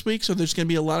games this week, so there's going to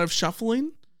be a lot of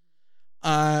shuffling.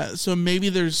 So maybe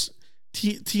there's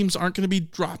teams aren't going to be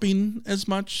dropping as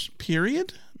much,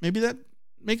 period. Maybe that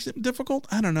makes it difficult.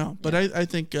 I don't know. But I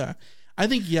think yes.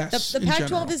 The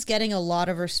Pac-12 is getting a lot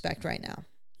of respect right now.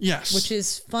 Yes. Which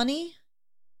is funny,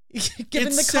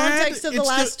 given the context of the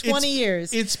last 20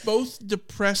 years. It's both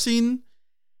depressing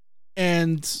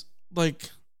and,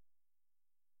 like,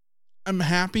 I'm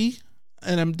happy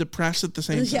and I'm depressed at the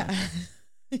same time.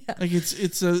 Yeah. Like,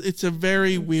 it's a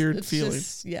very weird feeling.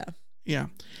 Just, yeah. Yeah.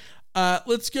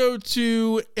 Let's go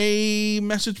to a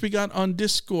message we got on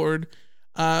Discord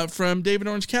from David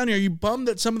Orange County. Are you bummed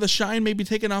that some of the shine may be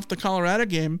taken off the Colorado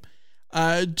game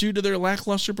due to their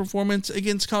lackluster performance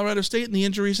against Colorado State and the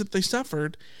injuries that they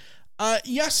suffered?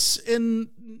 Yes and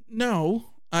no.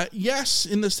 Yes,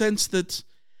 in the sense that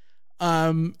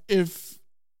if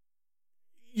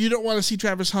you don't want to see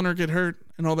Travis Hunter get hurt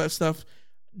and all that stuff.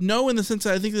 No, in the sense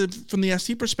that I think that from the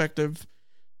SC perspective,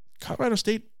 Colorado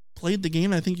State played the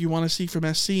game I think you want to see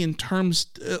from SC in terms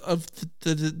of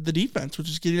the defense, which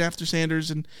is getting after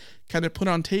Sanders and kind of put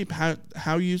on tape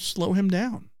how you slow him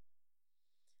down.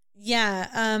 Yeah,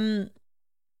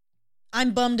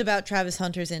 I'm bummed about Travis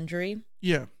Hunter's injury.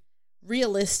 Yeah.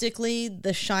 Realistically,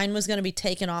 the shine was going to be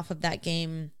taken off of that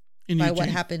game by what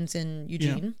happens in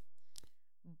Eugene. Yeah.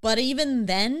 But even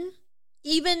then,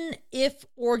 even if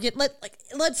Oregon,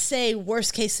 let's say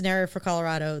worst case scenario for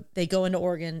Colorado, they go into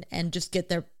Oregon and just get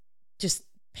their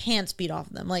pants beat off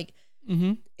of them. Like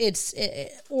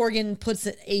Oregon puts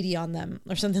an 80 on them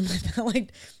or something like that.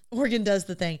 Like Oregon does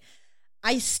the thing.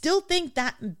 I still think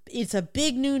that it's a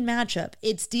big noon matchup.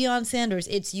 It's Deion Sanders.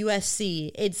 It's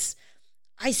USC.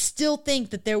 I still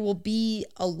think that there will be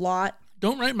a lot.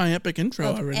 Don't write my epic intro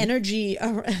of already. Energy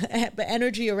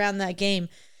around that game,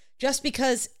 just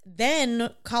because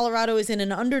then Colorado is in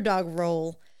an underdog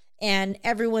role, and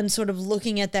everyone's sort of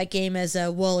looking at that game as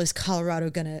is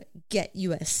Colorado gonna get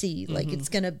USC? Like it's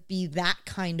gonna be that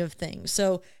kind of thing.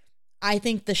 So I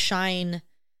think the shine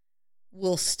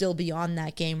will still be on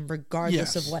that game,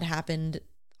 regardless of what happened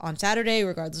on Saturday,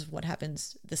 regardless of what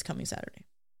happens this coming Saturday.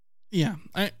 Yeah,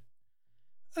 I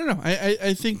don't know.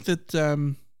 I think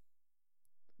that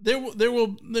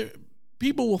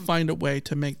people will find a way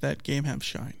to make that game have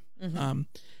shine. Mm-hmm.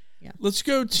 Let's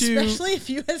go to, especially if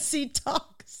USC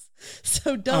talks.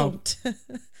 So don't.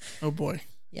 Oh boy.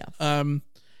 Yeah.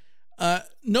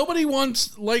 Nobody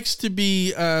likes to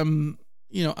be,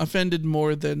 offended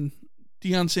more than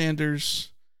Deion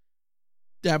Sanders,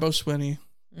 Dabo Swinney,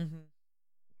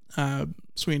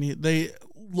 Sweeney. They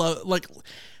love, like,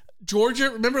 Georgia.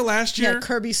 Remember last year? Yeah,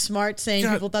 Kirby Smart saying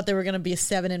people thought they were going to be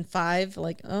 7-5.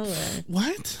 Like,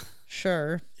 what?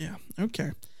 Sure. Yeah.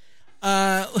 Okay.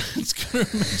 Let's go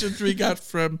to message we got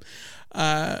from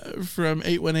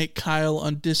 818 Kyle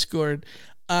on Discord.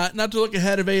 Not to look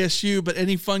ahead of ASU, but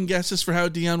any fun guesses for how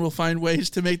Deion will find ways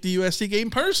to make the USC game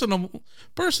personal,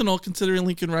 considering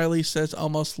Lincoln Riley says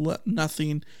almost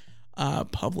nothing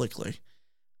publicly.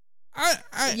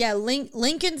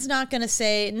 Lincoln's not going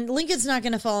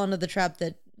to fall into the trap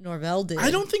that Norvell did.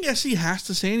 I don't think SC has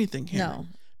to say anything here. No.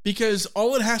 Because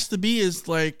all it has to be is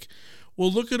like,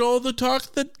 well, look at all the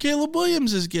talk that Caleb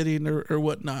Williams is getting or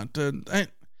whatnot.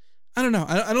 I don't know.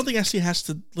 I don't think SC has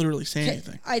to literally say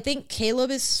anything. I think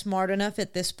Caleb is smart enough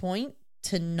at this point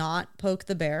to not poke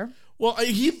the bear. Well,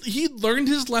 he learned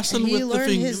his lesson with the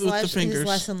fingers. His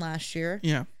lesson last year.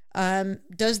 Yeah.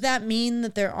 Does that mean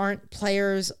that there aren't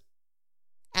players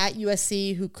at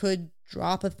USC who could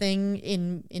drop a thing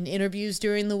in interviews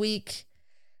during the week?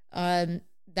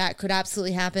 That could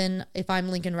absolutely happen. If I'm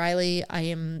Lincoln Riley, I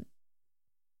am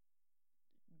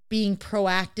being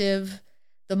proactive.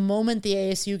 The moment the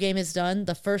ASU game is done,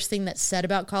 the first thing that's said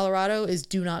about Colorado is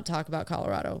do not talk about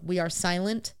Colorado. We are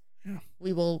silent. Yeah.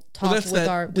 We will talk with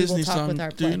our Disney song.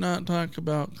 Do not talk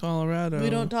about Colorado. We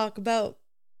don't talk about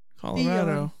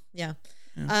Colorado. Yeah.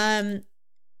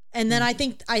 And then I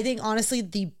think honestly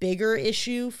the bigger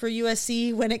issue for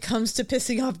USC when it comes to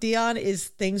pissing off Deion is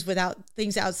things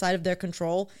outside of their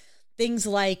control. Things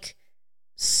like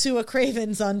Sua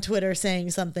Cravens on Twitter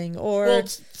saying something, or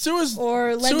Sua's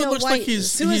Lendell White. Like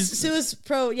Sua's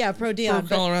pro Deion,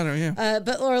 pro Colorado,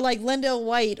 yeah. Or like Lendell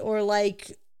White, or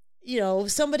like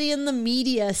somebody in the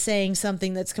media saying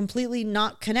something that's completely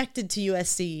not connected to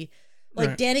USC, like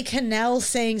right. Danny Cannell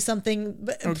saying something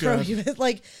pro,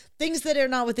 like things that are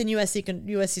not within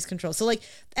USC's control. So like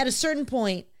at a certain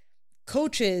point,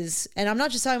 coaches, and I'm not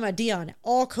just talking about Deion,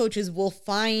 all coaches will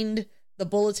find the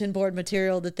bulletin board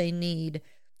material that they need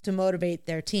to motivate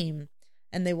their team,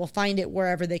 and they will find it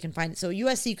wherever they can find it. So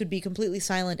USC could be completely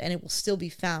silent and it will still be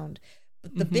found.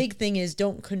 But the big thing is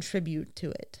don't contribute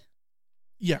to it.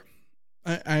 Yeah,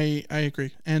 I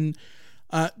agree. And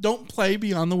don't play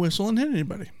beyond the whistle and hit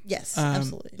anybody. Yes,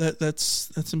 absolutely.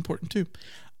 That's important too.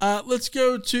 Let's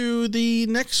go to the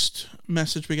next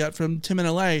message we got from Tim in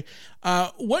LA.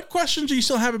 What questions do you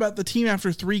still have about the team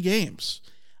after 3 games?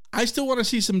 I still want to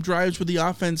see some drives where the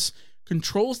offense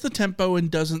controls the tempo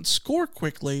and doesn't score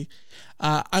quickly.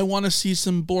 I want to see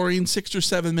some boring 6 or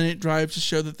 7 minute drives to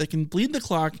show that they can bleed the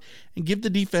clock and give the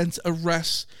defense a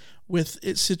rest with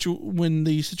when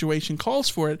the situation calls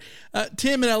for it.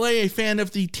 Tim in LA, a fan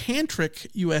of the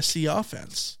tantric USC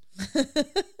offense.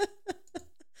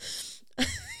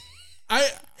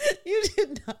 You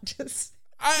did not just.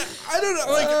 I don't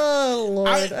know. Like, oh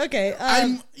Lord. Okay.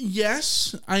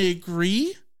 Yes, I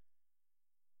agree.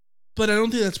 But I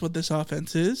don't think that's what this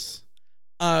offense is.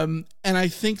 And I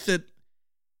think that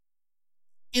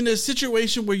in a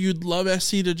situation where you'd love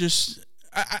SC to just,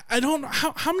 I don't know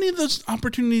how many of those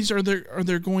opportunities are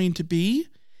there going to be.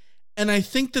 And I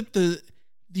think that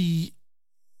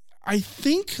I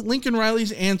think Lincoln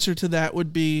Riley's answer to that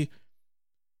would be,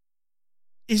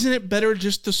 isn't it better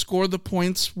just to score the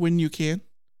points when you can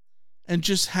and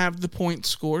just have the points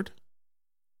scored?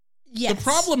 Yes. The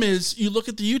problem is you look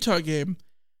at the Utah game.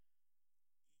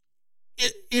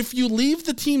 If you leave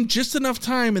the team just enough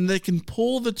time and they can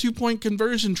pull the 2-point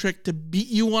conversion trick to beat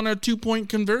you on a 2-point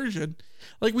conversion,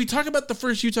 like we talk about the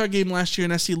first Utah game last year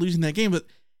and SC losing that game, but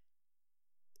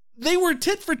they were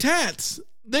tit for tats.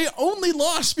 They only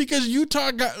lost because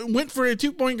Utah went for a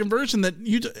 2-point conversion that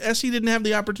SC didn't have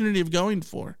the opportunity of going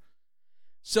for.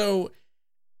 So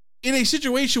in a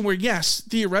situation where, yes,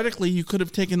 theoretically you could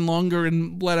have taken longer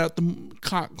and bled out the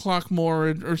clock more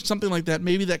or something like that,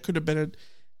 maybe that could have been a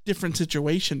different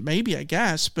situation, maybe, I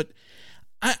guess, but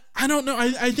I don't know.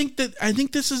 I think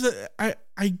this is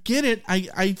I get it.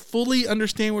 I fully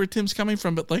understand where Tim's coming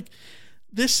from, but like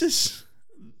I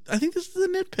think this is a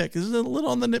nitpick. This is a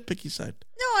little on the nitpicky side.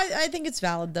 No, I think it's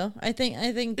valid though. I think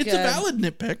it's a valid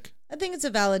nitpick. I think it's a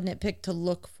valid nitpick to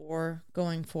look for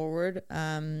going forward.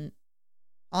 On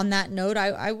that note,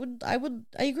 I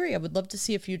agree. I would love to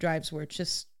see a few drives where it's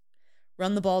just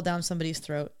run the ball down somebody's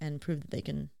throat and prove that they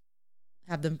can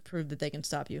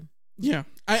stop you. Yeah.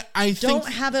 I don't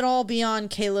have it all be on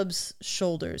Caleb's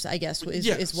shoulders, I guess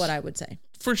is what I would say.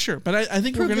 For sure. But I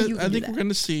think we're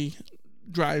gonna see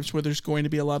drives where there's going to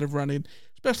be a lot of running,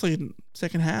 especially in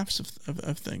second halves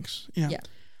of things. Yeah.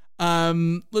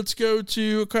 Let's go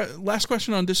to last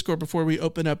question on Discord before we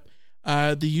open up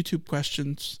the YouTube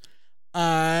questions.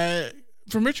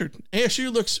 From Richard,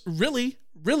 ASU looks really,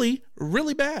 really,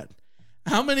 really bad.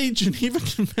 How many Geneva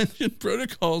Convention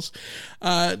protocols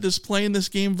does playing this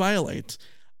game violate?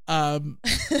 I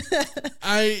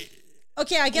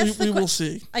guess we will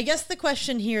see. I guess the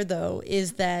question here, though,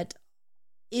 is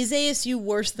ASU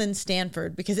worse than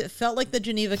Stanford? Because it felt like the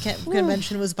Geneva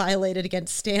Convention was violated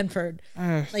against Stanford.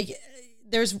 Like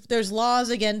there's laws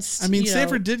against. I mean,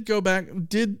 Stanford did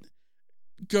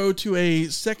go to a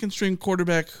second string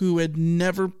quarterback who had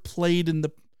never played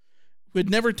who had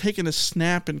never taken a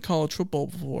snap in college football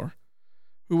before,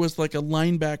 who was like a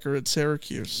linebacker at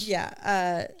Syracuse.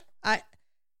 Yeah.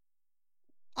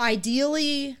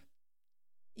 Ideally,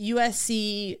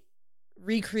 USC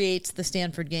recreates the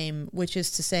Stanford game, which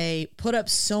is to say, put up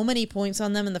so many points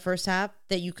on them in the first half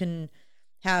that you can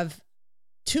have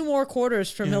 2 more quarters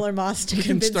for Miller Moss to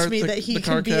convince me that he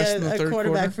can be a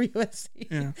quarterback for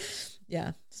USC.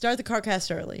 Yeah. Start the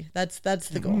CarCast early. That's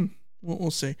the goal.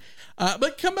 We'll see.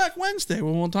 But come back Wednesday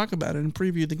when we'll talk about it and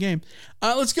preview the game.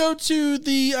 Let's go to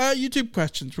the YouTube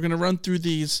questions. We're going to run through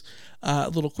these a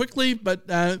little quickly, but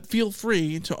feel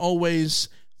free to always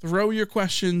throw your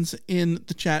questions in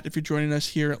the chat if you're joining us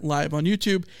here live on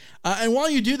YouTube. And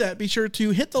while you do that, be sure to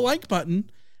hit the like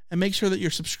button and make sure that you're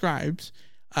subscribed.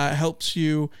 It helps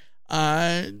you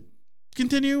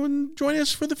continue and join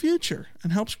us for the future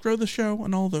and helps grow the show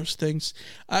and all those things.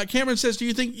 Cameron says, do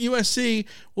you think USC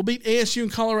will beat ASU in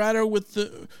Colorado with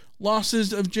the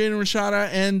losses of Jaden Rashada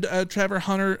and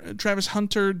Travis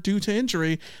Hunter due to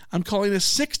injury? I'm calling a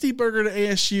 60-burger to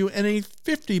ASU and a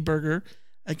 50-burger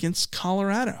against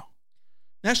Colorado.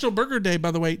 National Burger Day,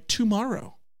 by the way,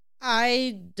 tomorrow.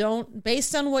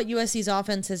 Based on what USC's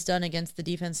offense has done against the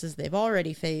defenses they've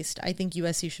already faced, I think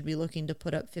USC should be looking to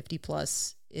put up 50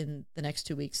 plus in the next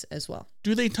 2 weeks as well.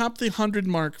 Do they top the 100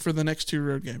 mark for the next 2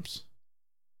 road games?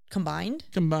 Combined?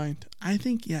 I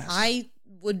think yes. I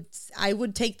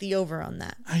would take the over on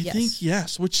that. I think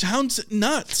yes, which sounds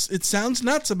nuts. It sounds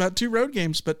nuts about 2 road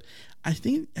games, but I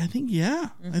think yeah.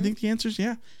 Mm-hmm. I think the answer is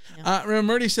yeah.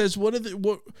 Murdy says, what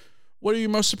are you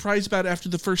most surprised about after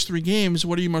the first 3 games?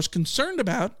 What are you most concerned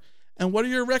about? And what are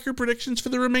your record predictions for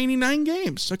the remaining 9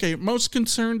 games? Okay, most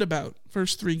concerned about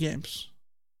first 3 games.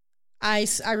 I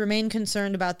remain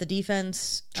concerned about the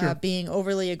defense being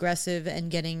overly aggressive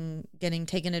and getting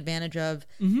taken advantage of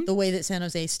the way that San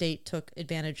Jose State took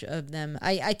advantage of them.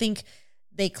 I think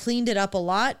they cleaned it up a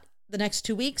lot the next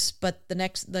 2 weeks, but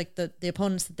the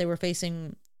opponents that they were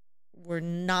facing were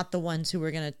not the ones who were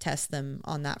going to test them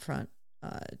on that front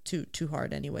too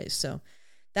hard anyways. So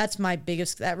that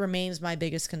remains my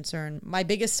biggest concern. My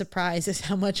biggest surprise is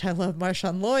how much I love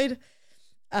Marshawn Lloyd.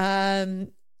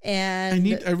 And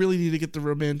I really need to get the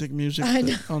romantic music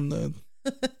on the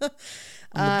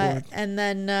board. And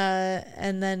then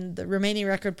the remaining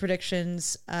record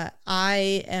predictions.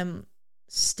 I am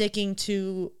sticking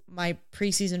to my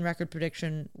preseason record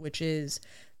prediction, which is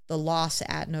the loss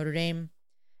at Notre Dame,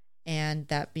 and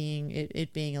that being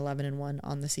it being 11-1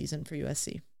 on the season for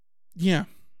USC. Yeah.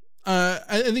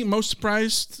 I think most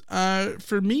surprised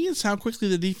for me is how quickly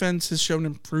the defense has shown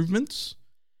improvements.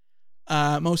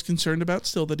 Most concerned about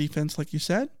still the defense, like you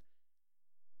said.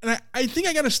 And I think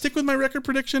I got to stick with my record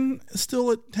prediction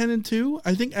still at 10-2.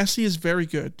 I think SC is very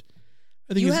good.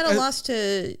 I think you had a loss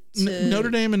to Notre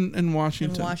Dame and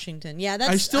Washington. Yeah,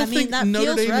 I still think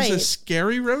Notre Dame is a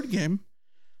scary road game.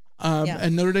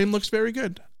 And Notre Dame looks very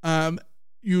good.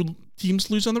 Teams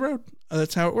lose on the road.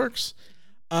 That's how it works.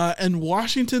 And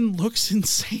Washington looks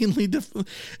insanely different.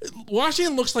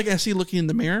 Washington looks like SC looking in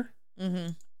the mirror.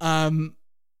 Mm-hmm.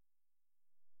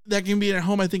 That game being at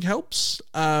home, I think, helps.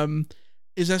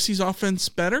 Is SC's offense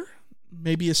better?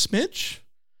 Maybe a smidge.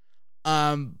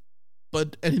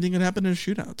 But anything can happen in a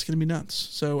shootout. It's going to be nuts.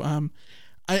 So,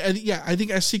 I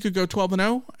think SC could go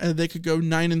 12-0, and they could go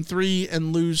 9-3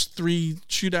 and lose 3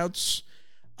 shootouts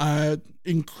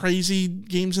in crazy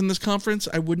games in this conference.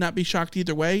 I would not be shocked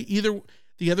either way.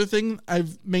 The other thing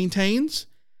I've maintained,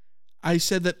 I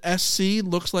said that SC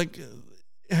looks like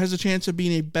it has a chance of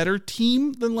being a better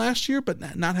team than last year,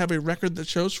 but not have a record that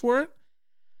shows for it.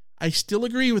 I still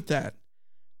agree with that.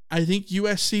 I think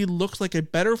USC looks like a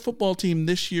better football team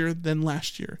this year than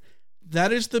last year.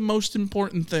 That is the most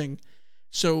important thing.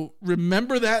 So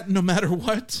remember that no matter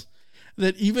what,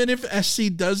 that even if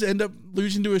SC does end up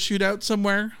losing to a shootout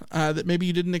somewhere that maybe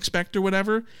you didn't expect or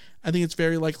whatever, I think it's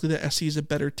very likely that SC is a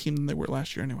better team than they were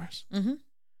last year anyways. Mm-hmm.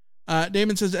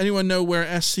 Damon says, anyone know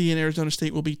where SC and Arizona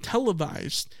State will be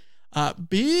televised?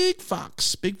 Big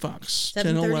Fox.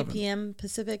 7:30 p.m.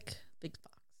 Pacific. Big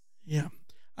Fox. Yeah.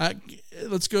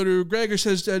 Let's go to Gregor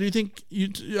says, do you think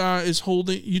Utah is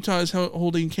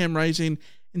holding Cam Rising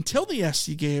until the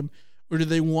SC game, or do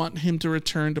they want him to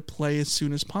return to play as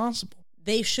soon as possible?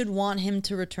 They should want him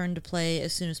to return to play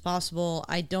as soon as possible.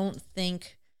 I don't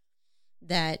think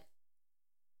that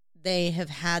they have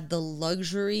had the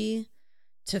luxury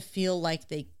to feel like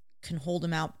they can hold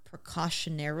him out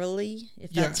precautionarily,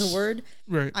 if that's a word.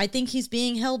 Right. I think he's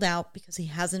being held out because he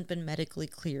hasn't been medically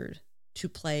cleared to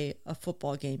play a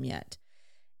football game yet.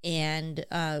 And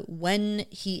when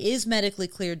he is medically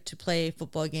cleared to play a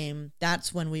football game,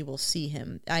 that's when we will see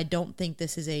him. I don't think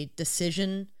this is a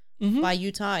decision by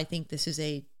Utah. I think this is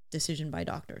a decision by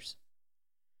doctors.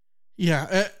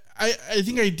 Yeah, I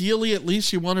think ideally at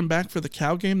least you want him back for the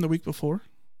Cal game the week before.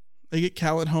 They get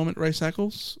Cal at home at Rice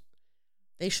Eccles.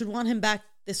 They should want him back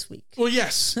this week. Well,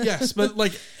 yes, but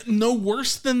like no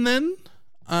worse than then.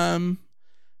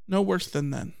 No worse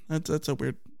than then. That's a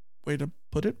weird way to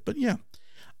put it, but yeah.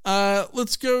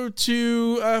 Let's go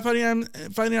to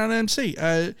Fighting on MC.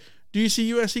 Do you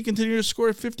see USC continue to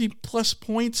score 50+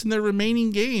 points in their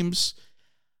remaining games?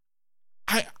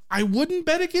 I wouldn't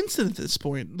bet against it at this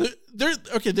point. There's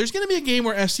going to be a game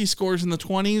where SC scores in the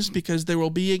 20s because there will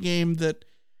be a game that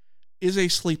is a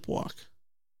sleepwalk.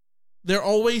 There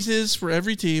always is for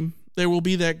every team. There will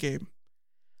be that game.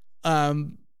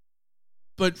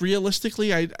 But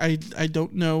realistically, I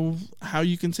don't know how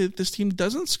you can say that this team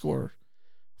doesn't score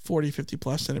 40,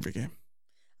 50+ in every game.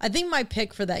 I think my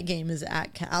pick for that game is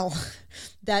at Cal.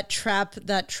 that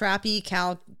trappy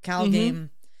Cal game.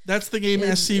 That's the game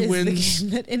SC wins. The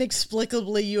game that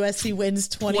inexplicably USC wins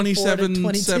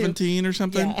 27-17 or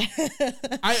something. Yeah.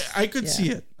 I could see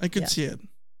it. I could see it.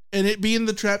 And it being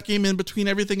the trap game in between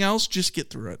everything else, just get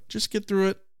through it.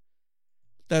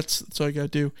 That's all I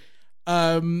got to do.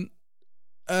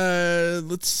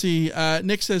 Let's see.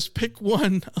 Nick says, pick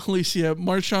one, Alicia,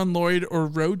 Marshawn Lloyd or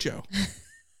Rojo.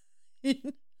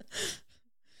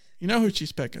 You know who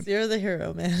she's picking. You're the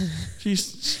hero, man.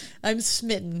 I'm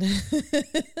smitten.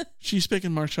 She's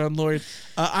picking Marshawn Lloyd.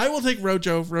 I will take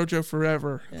Rojo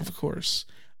forever, of course.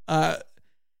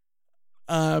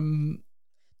 To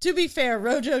be fair,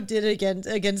 Rojo did it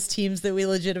against teams that we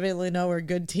legitimately know are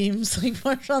good teams, like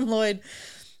Marshawn Lloyd.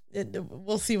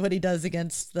 We'll see what he does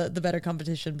against the better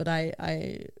competition, but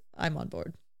I'm on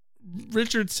board.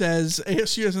 Richard says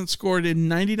ASU hasn't scored in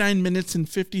 99 minutes and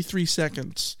 53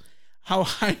 seconds. How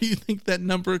high do you think that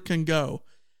number can go?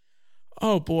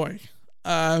 Oh boy.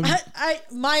 When you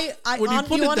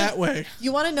put it that way.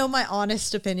 You want to know my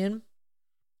honest opinion?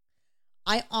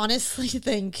 I honestly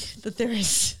think that there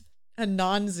is a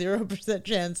non-0%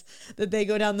 chance that they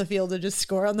go down the field and just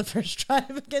score on the first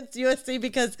drive against USC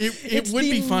because it's would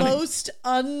be funny. Most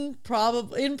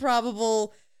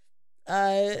improbable.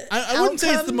 I wouldn't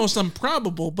say it's the most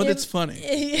improbable, but it's funny.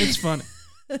 It's funny.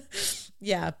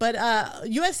 Yeah, but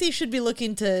USC should be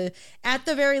looking to, at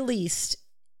the very least,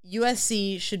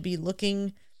 USC should be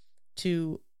looking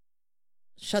to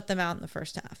shut them out in the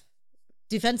first half.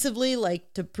 Defensively,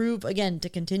 like to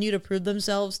continue to prove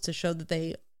themselves, to show that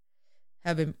they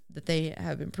have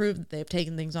improved, that they have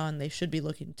taken things on. They should be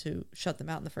looking to shut them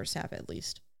out in the first half at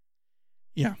least.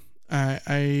 Yeah,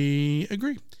 I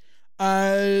agree.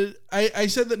 I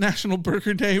said that National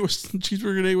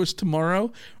Cheeseburger Day was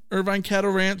tomorrow. Irvine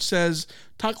Cattle Ranch says,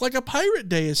 Talk Like a Pirate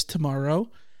Day is tomorrow.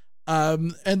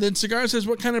 And then Cigar says,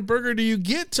 what kind of burger do you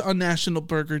get on National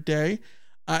Burger Day?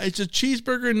 It's a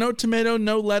cheeseburger, no tomato,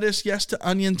 no lettuce, yes to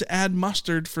onions, add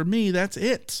mustard. For me, that's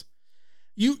it.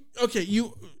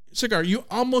 Cigar, you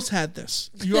almost had this.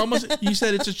 You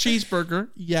said it's a cheeseburger.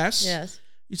 Yes. Yes.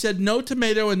 You said no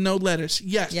tomato and no lettuce.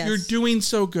 Yes. You're doing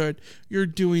so good.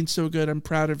 I'm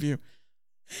proud of you.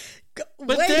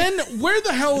 But then where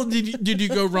the hell did you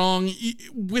go wrong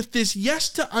with this yes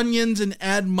to onions and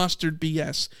add mustard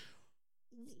BS?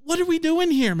 What are we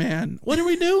doing here, man? What are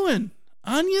we doing?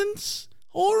 Onions?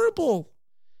 Horrible.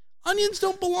 Onions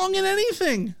don't belong in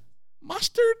anything.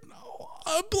 Mustard?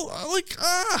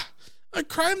 A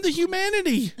crime to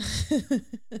humanity.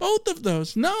 Both of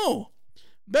those. No.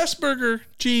 Best burger,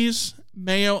 cheese,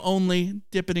 mayo only,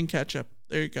 dip it in ketchup.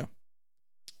 There you go.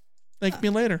 Thank me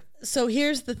later. So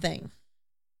here's the thing.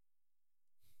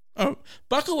 Oh,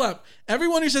 buckle up.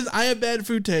 Everyone who says I have bad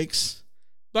food takes,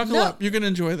 buckle up. You're going to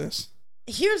enjoy this.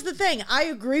 Here's the thing. I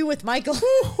agree with Michael.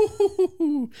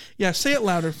 Yeah, say it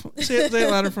louder. Say it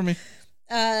louder for me.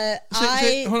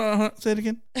 Hold on. Say it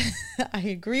again. I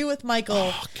agree with Michael.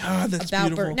 Oh, God, that's about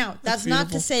beautiful. Now, that's not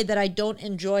to say that I don't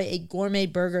enjoy a gourmet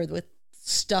burger with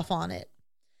stuff on it.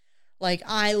 Like,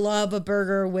 I love a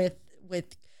burger with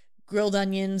grilled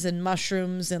onions and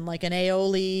mushrooms and like an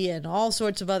aioli and all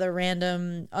sorts of other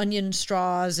random onion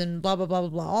straws and blah, blah, blah, blah,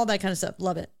 blah, all that kind of stuff.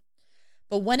 Love it.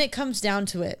 But when it comes down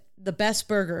to it, the best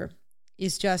burger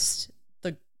is just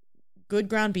the good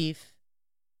ground beef,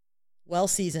 well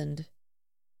seasoned,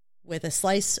 with a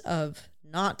slice of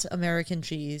not American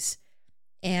cheese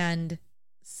and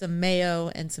some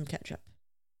mayo and some ketchup.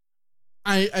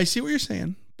 I see what you're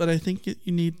saying, but I think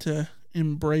you need to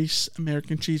embrace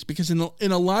American cheese, because in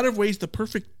a lot of ways, the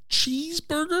perfect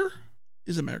cheeseburger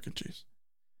is American cheese.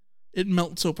 It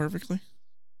melts so perfectly.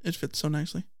 It fits so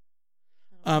nicely.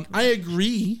 I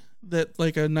agree that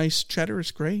like a nice cheddar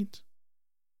is great.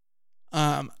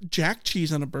 Jack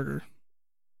cheese on a burger,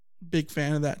 big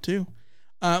fan of that too.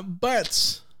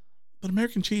 But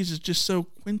American cheese is just so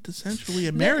quintessentially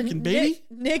American, baby.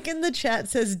 Nick in the chat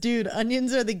says, dude,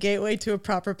 onions are the gateway to a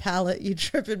proper palate. You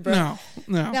tripping, bro.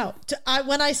 No.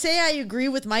 When I say I agree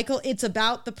with Michael, it's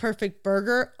about the perfect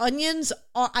burger. Onions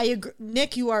are, I agree.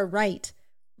 Nick, you are right.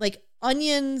 Like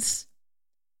onions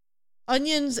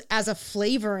as a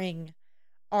flavoring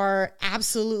are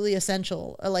absolutely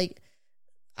essential. Like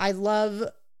I love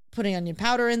putting onion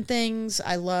powder in things.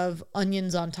 I love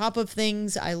onions on top of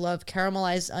things. I love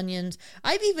caramelized onions.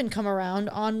 I've even come around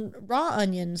on raw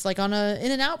onions, like on a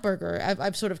In-N-Out burger.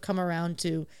 I've sort of come around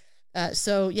to.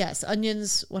 So yes,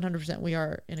 onions, 100%. We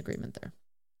are in agreement there.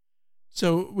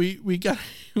 So we got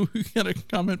a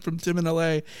comment from Tim in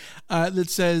LA that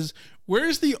says,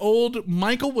 "Where's the old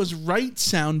Michael was right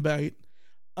soundbite?"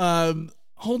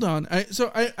 Hold on.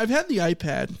 I've had the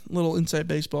iPad, little Inside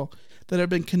Baseball, that I've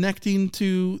been connecting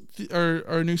to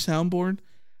our new soundboard,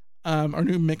 our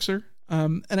new mixer.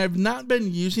 And I've not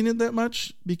been using it that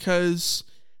much because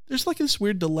there's like this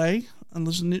weird delay on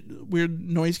this weird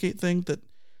noise gate thing that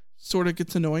sort of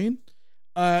gets annoying.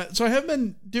 So I haven't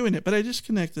been doing it, but I just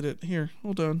connected it. Here,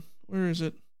 hold on. Where is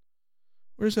it?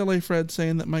 Where's LA Fred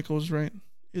saying that Michael was right?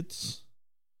 It's,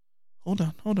 hold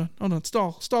on.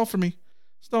 Stall for me.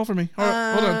 All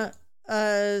right, hold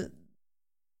on.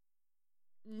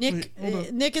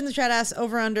 Nick in the chat asks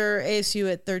over under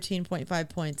ASU at 13.5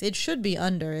 points. It should be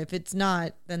under. If it's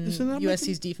not, then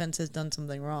USC's defense has done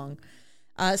something wrong.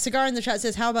 Cigar in the chat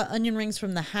says, how about onion rings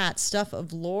from the Hat? Stuff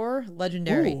of lore,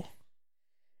 legendary. Ooh.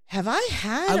 Have I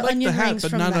had onion rings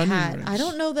from the Hat? Rings. I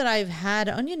don't know that I've had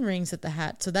onion rings at the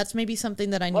Hat, so that's maybe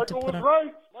something that I need to put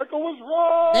on. Michael was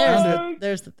right.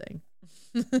 There's the thing.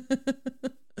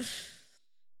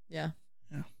 Yeah.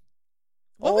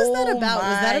 What was that about?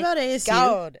 Was that about ASU?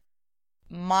 God.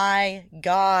 My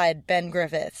God, Ben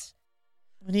Griffiths.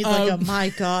 We need like a my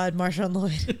God, Marshawn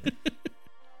Lloyd.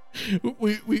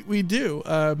 we do.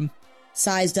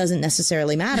 Size doesn't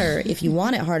necessarily matter if you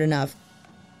want it hard enough.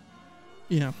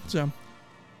 Yeah, so.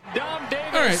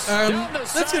 All right,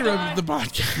 let's get rid of the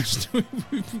podcast.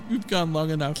 We've gone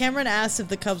long enough. Cameron asked if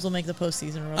the Cubs will make the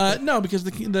postseason. No, because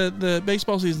the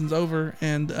baseball season's over,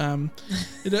 and I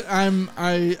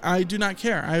do not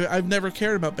care. I've never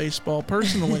cared about baseball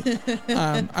personally.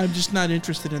 I'm just not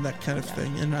interested in that kind of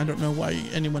thing, and I don't know why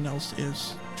anyone else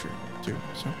is. Too.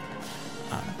 So,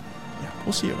 yeah,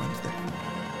 we'll see you Wednesday.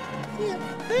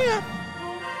 Yeah.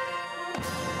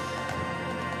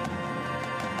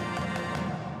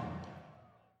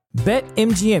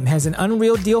 BetMGM has an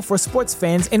unreal deal for sports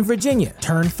fans in Virginia.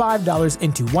 Turn $5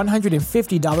 into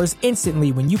 $150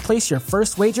 instantly when you place your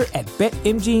first wager at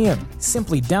BetMGM.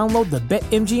 Simply download the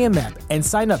BetMGM app and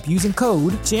sign up using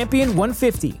code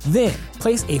Champion150. Then,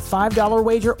 place a $5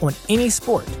 wager on any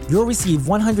sport. You'll receive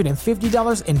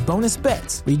 $150 in bonus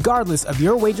bets, regardless of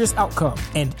your wager's outcome.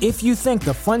 And if you think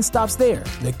the fun stops there,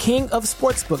 the King of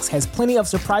Sportsbooks has plenty of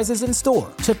surprises in store.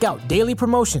 Check out daily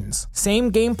promotions,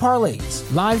 same-game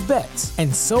parlays, live bets,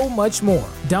 and so much more.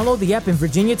 Download the app in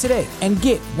Virginia today and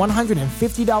get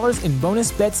 $150 in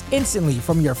bonus bets instantly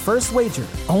from your first wager.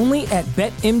 Only at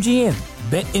BetMGM.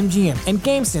 BetMGM and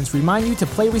GameSense remind you to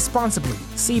play responsibly.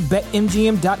 See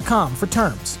BetMGM.com for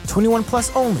terms. 21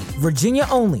 plus only. Virginia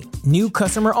only. New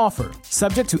customer offer.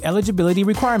 Subject to eligibility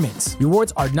requirements.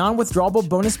 Rewards are non-withdrawable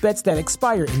bonus bets that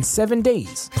expire in 7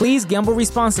 days. Please gamble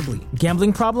responsibly.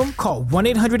 Gambling problem? Call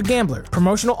 1-800-GAMBLER.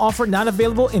 Promotional offer not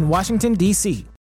available in Washington, D.C.